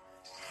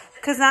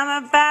 Cause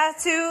I'm about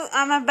to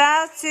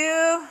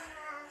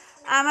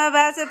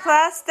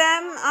plus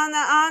them on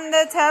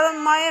the tell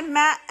them why you're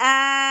mad.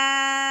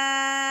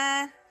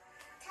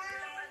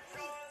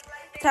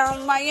 Tell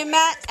them why you're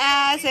mad.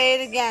 Say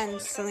it again,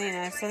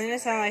 Selena. Selena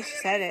sounded like she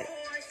said it.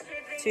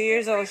 2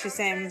 years old, she's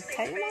saying,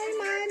 tell you why you're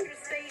mad.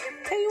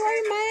 Tell you why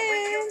you're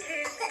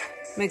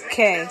mad.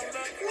 McKay.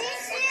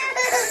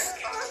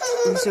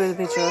 Let me see what the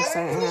picture looks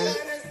like.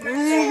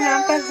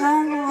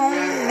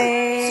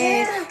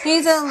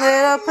 He's a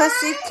little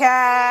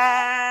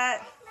pussycat.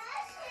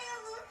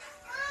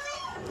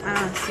 I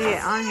don't see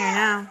it on here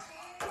now.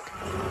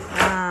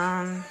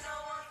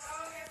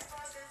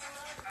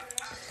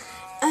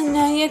 I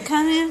know you're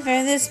coming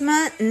for this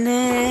money.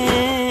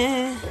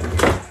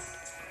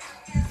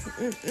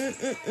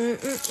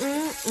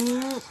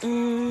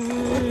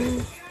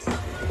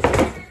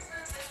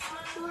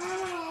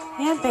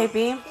 Yeah,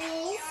 baby.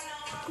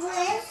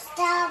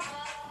 Stop.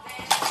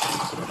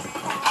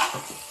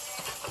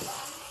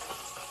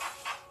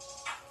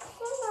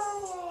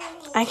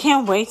 I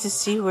can't wait to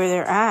see where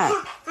they're at.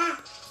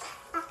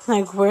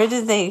 Like, where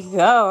did they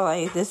go?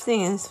 Like, this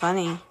thing is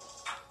funny.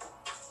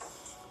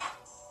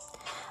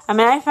 I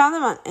mean, I found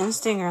them on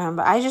Instagram,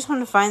 but I just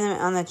want to find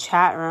them on the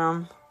chat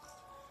room.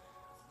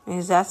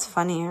 Because that's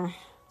funnier.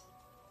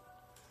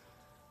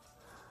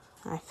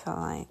 I feel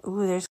like...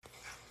 Ooh, there's...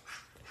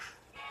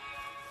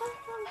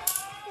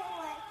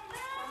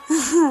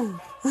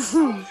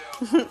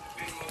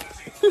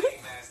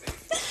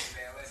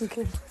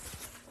 Okay.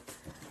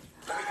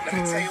 Let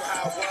me tell you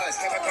how it was.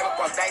 Came up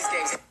on dice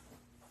games.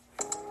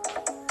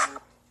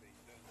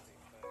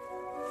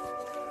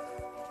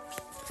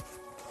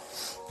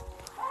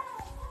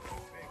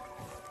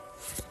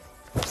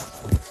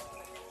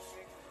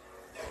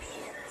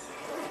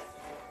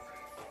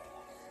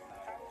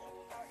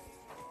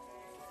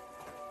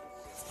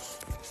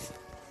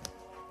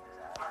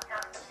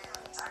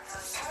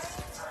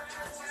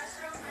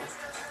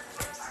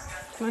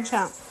 Watch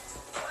out.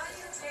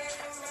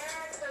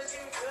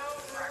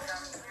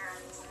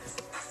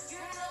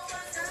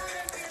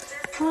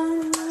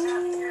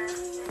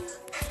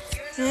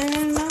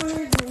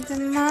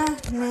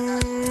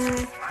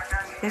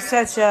 It's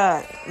such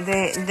a...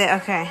 They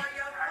okay.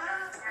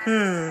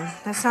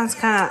 That sounds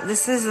kind of...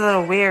 This is a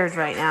little weird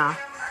right now.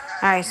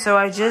 Alright, so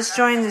I just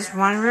joined this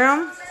one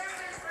room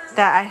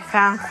that I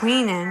found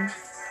Queen in.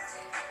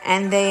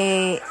 And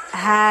they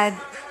had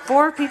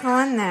 4 people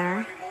in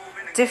there.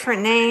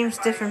 Different names,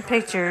 different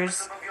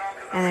pictures.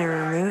 And they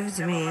removed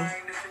me.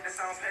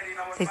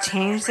 They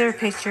changed their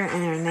picture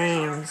and their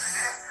names.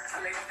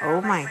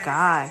 Oh my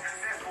god.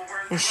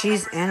 And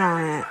she's in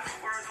on it.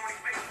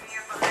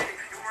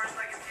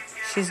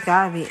 She's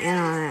gotta be in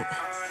on it.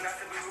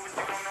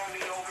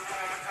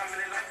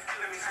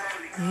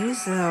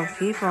 These little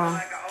people.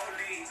 I'm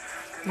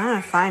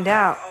gonna find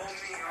out.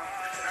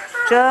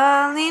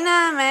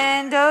 Jolena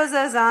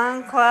Mendoza's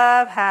on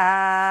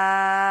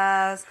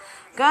Clubhouse.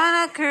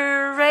 Gonna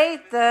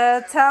create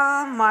the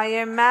Tell 'em Why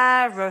You're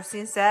Mad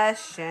roasting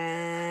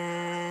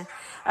session.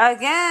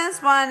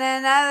 Against one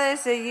another,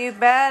 so you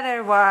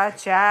better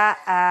watch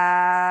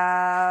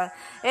out.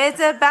 It's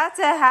about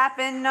to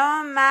happen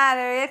no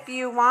matter if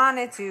you want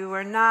it to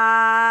or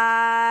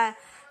not.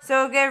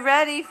 So get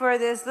ready for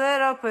this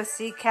little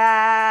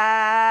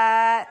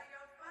pussycat.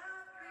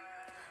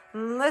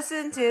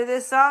 Listen to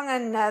this song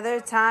another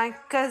time,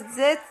 'cause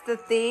it's the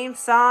theme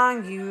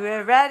song. You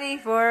are ready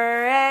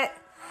for it.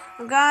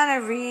 I'm gonna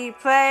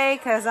replay,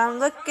 'cause I'm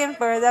looking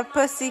for the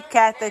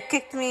pussycat that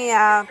kicked me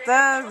out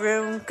the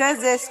room, 'cause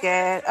they're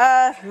scared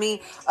of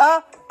me.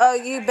 Oh,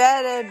 you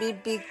better be,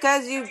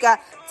 because you got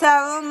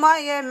Tell 'em Why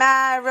You're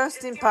Mad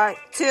roasting part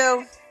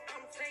 2.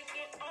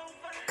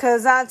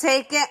 'Cause I'm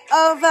taking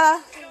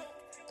over.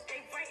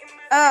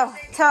 Oh,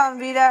 tell 'em,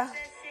 Vita.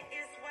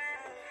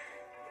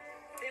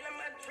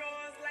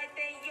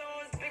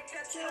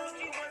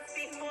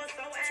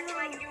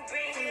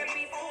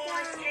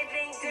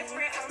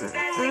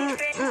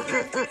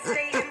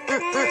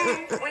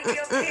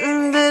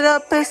 Little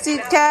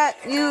pussycat,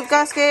 you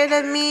got scared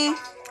of me.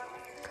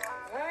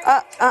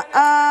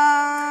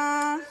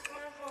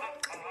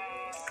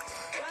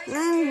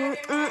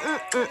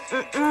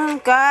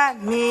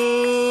 Got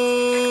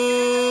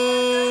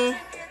me.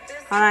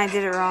 Oh, I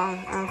did it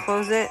wrong. I'll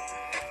close it.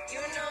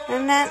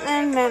 And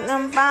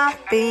then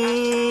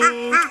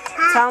bopping.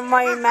 Tell 'em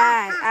why you're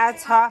mad. Add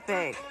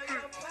topic.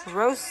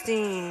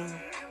 Roasting.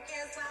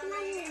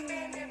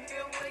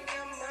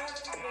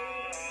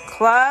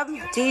 Club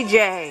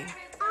DJ.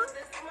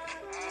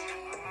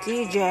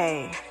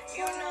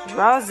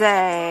 Rose.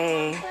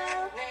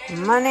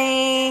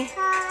 Money.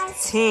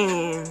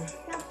 Team.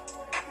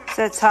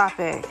 Set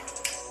topic.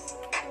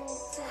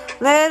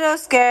 Little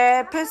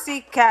scared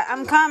pussycat,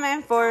 I'm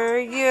coming for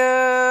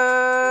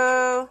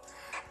you.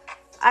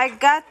 I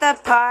got the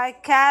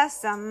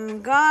podcast,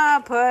 I'm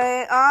gonna put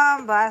it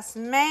on blast.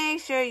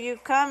 Make sure you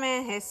come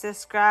and hit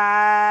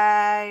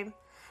subscribe.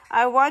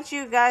 I want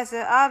you guys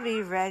to all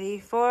be ready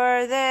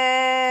for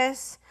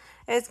this.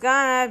 It's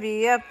gonna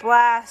be a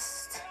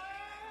blast.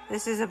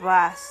 This is a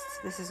blast.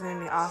 This is gonna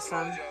be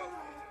awesome.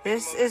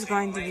 This is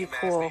going to be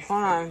cool.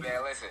 Hold on.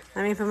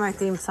 Let me put my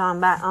theme song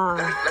back on.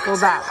 Go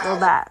back. Where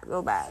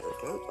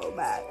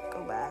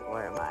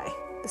am I?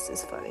 This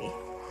is funny.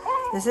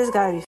 This has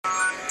gotta be.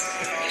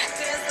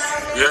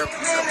 Yep.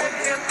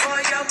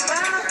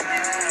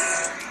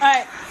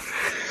 Alright.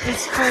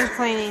 It's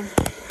cleaning.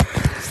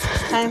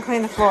 Time to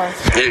clean the floor.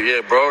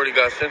 Yeah, bro already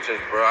got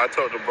sentenced, bro. I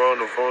talked to bro on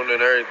the phone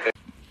and everything.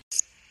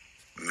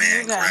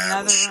 Man, got grab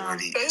another a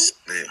shorty and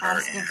split her in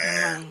Asking for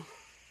half. money.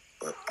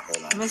 But,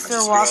 hold on.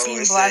 Mr.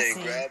 Walking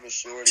Blessing. Grab a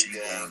shorty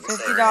gang.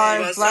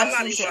 $50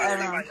 blessing to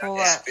everyone. Pull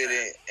And up. spit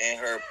it in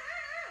her.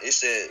 It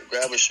said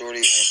grab a shorty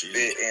and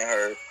spit in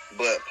her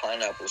butt,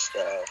 pineapple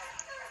style.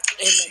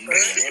 Then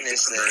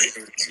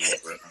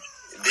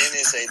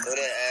it say throw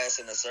that ass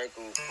in a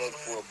circle, fuck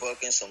for a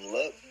buck and some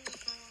luck.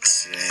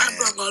 Yeah. I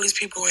brought all these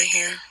people in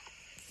here.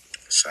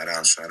 Shout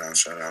out.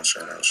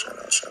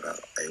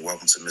 Hey,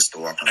 welcome to Mr.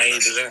 Walking. Hey,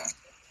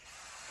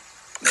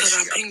 because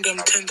I pinged them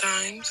 10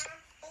 times.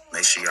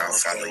 Make sure y'all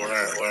follow your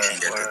boy P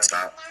at the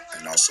top,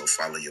 and also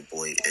follow your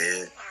boy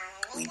Ed.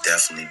 We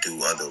definitely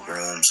do other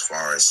rooms as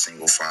far as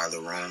single father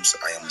rooms.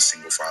 I am a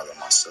single father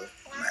myself.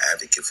 I'm an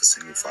advocate for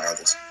single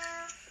fathers.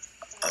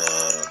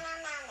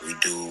 We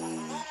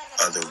do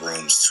other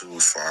rooms too,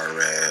 as far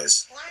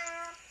as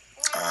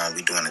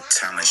we doing a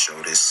talent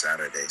show this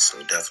Saturday, so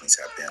definitely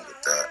tap in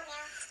with that.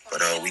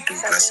 But we do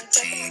Blessed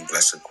King,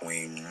 Blessed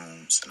Queen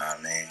rooms, you know what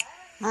I mean?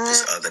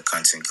 There's other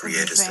content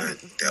creators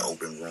that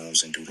open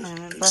rooms and do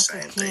the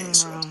same thing,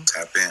 so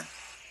tap in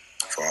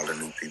for all the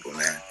new people,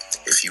 man.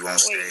 If you on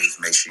stage,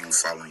 make sure you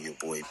following your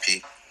boy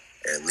P,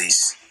 at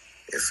least.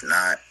 If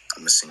not,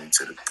 I'm going to send you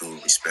to the goo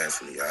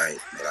respectfully, all right?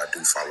 But I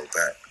do follow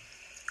back.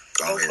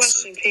 Go ahead,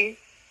 question, P.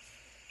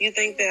 You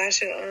think that I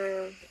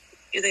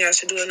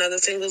should do another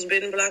singles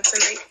bidding block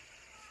tonight?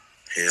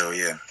 Hell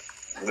yeah.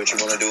 What you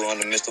want to do on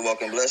the Mr.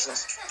 Walking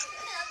Blessings?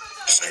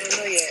 I don't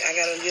know yet. I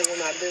got to give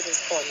my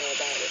business partner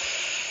about it.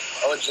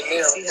 Oh,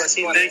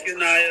 Janelle. Thank you,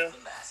 Naya.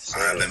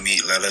 All right,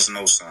 let us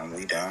know something.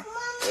 We down.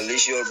 At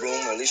least your room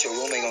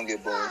ain't gonna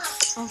get boomed.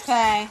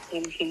 Okay.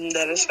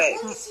 That is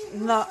fact.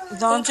 No,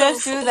 don't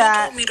just do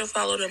that. Who told me to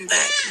follow them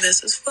back?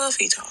 This is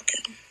Fluffy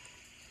talking.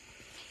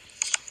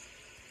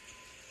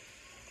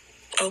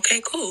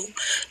 Okay, cool.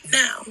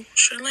 Now,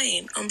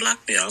 Charlene,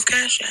 unblock me off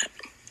Cash App.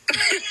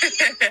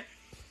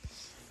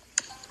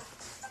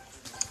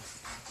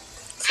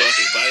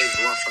 Fluffy,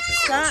 buy one fucking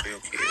clothes for your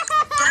kids.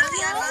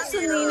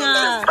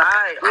 Selena.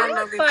 Bye. I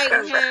love you Fight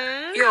too.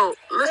 him. Yo,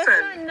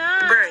 listen.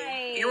 Nice.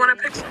 Bray, you want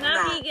to pick some? Now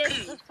No. he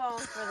gets the phone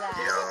for that.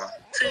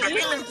 Yeah. You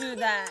didn't do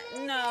that.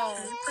 No.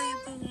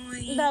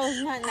 That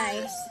was not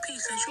nice.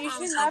 You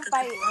should not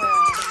fight her.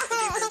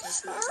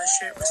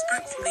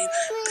 Respectfully,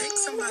 pick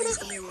somebody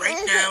for me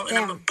right now, and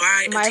I'm gonna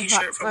buy a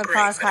t-shirt for my Bray.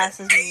 podcast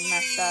is being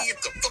messed up.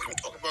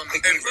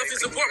 Hey, Fluffy,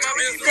 support my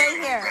business.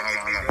 Stay here.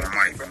 Hold on,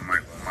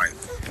 Mike.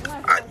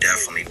 I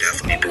definitely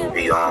do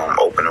be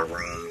opening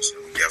rooms.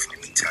 We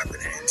definitely be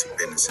tapping into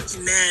businesses.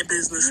 Mad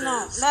businesses.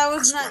 No, that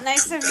was not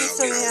nice of you,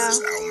 Selena. Out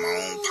of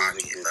my own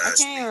pocket I last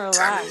can't even week, relax.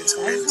 tapping I into just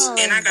want business. to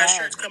lay And I in got bed.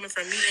 shirts coming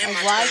from me and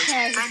Like, my why friends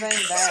can't I just from lay in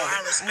Pink, bed? so I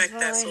I respect just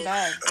that. want to So lay in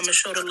bed. I'm gonna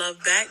show the love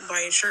back, buy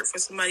a shirt for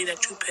somebody that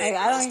you pick. Like,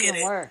 I Let's don't get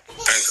even it. work.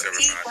 Thanks,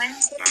 everybody.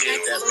 Yeah,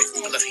 that's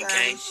Mr. Fluffy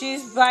gang.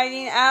 She's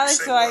biting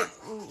Alex, so I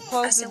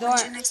closed the door.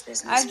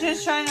 I'm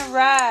just trying to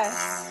rest.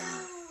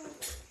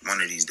 One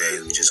of these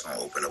days, we just gonna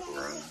open up a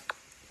room.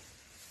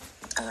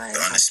 The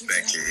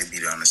unexpected, it be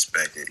the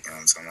unexpected. You know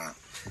what I'm talking about?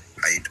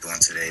 How you doing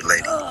today,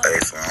 lady? Hey,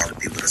 for all the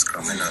people that's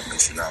coming up, make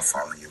sure y'all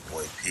follow your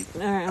boy P.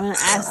 All right, I'm gonna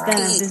ask them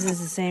if this is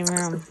the same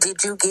room.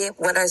 Did you get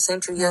what I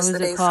sent you What was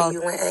yesterday it for called?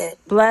 you and Ed?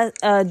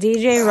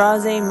 DJ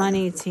Rose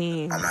Money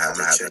Team. I'm gonna have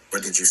to check.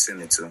 Where did you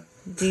send it to?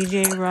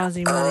 DJ Rose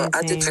Money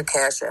I did Team. your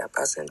Cash App.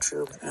 I sent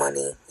you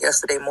money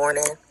yesterday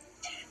morning.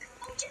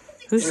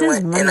 Who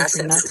sends money and I for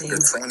sent nothing?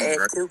 it to Ed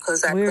too,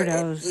 because I couldn't.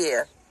 Weirdos.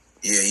 Yeah.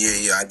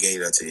 Yeah. I gave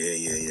that to you.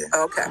 Yeah.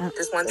 Okay.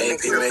 Just wanted to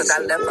make sure because I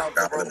left out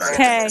the room. Thank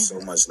Okay. you so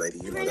much, lady.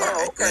 You know that.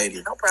 Oh, okay. Lady,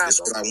 No problem. this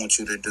is what I want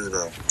you to do,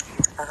 though.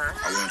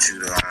 I want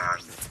you to,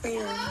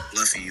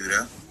 Fluffy, you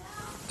there?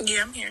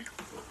 Yeah, I'm here.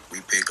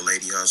 We pick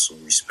Lady Hustle,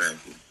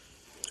 respectfully.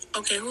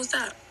 Okay, who's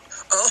that?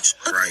 Oh.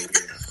 Right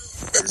here.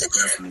 It's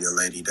definitely a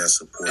lady that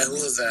supports And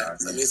who is that?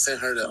 Let me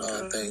send her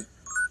the thing.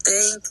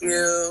 Thank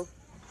you.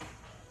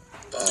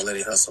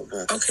 Lady Hustle,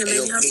 boom. Okay,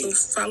 Lady Hustle,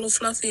 follow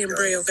Fluffy and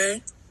Bray,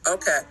 okay?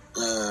 Okay.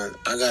 I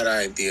got an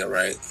idea,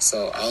 right?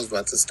 So I was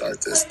about to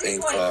start this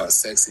thing called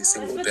Sexy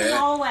Single Let's put them Dad.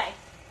 all away.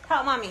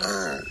 Help mommy.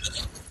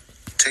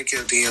 Take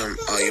your DM,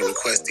 your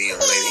request DM,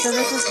 lady. So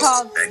this is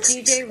called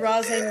DJ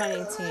Rose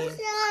Money Team.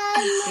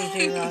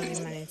 DJ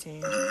Rose Money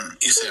Team.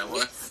 You said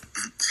what?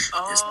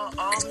 Oh,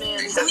 man.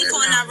 Let me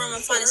go in that room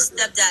and find a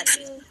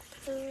stepdaddy.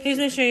 Please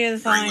make sure you're the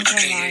following I can't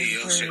hear line you.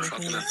 before Shit, you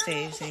fucking come on up.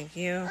 stage. Thank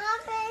you.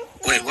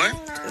 Wait, what?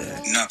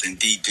 Nothing,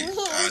 DJ.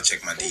 I'll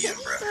check my DM,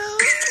 bro.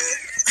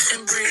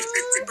 And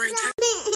Bray,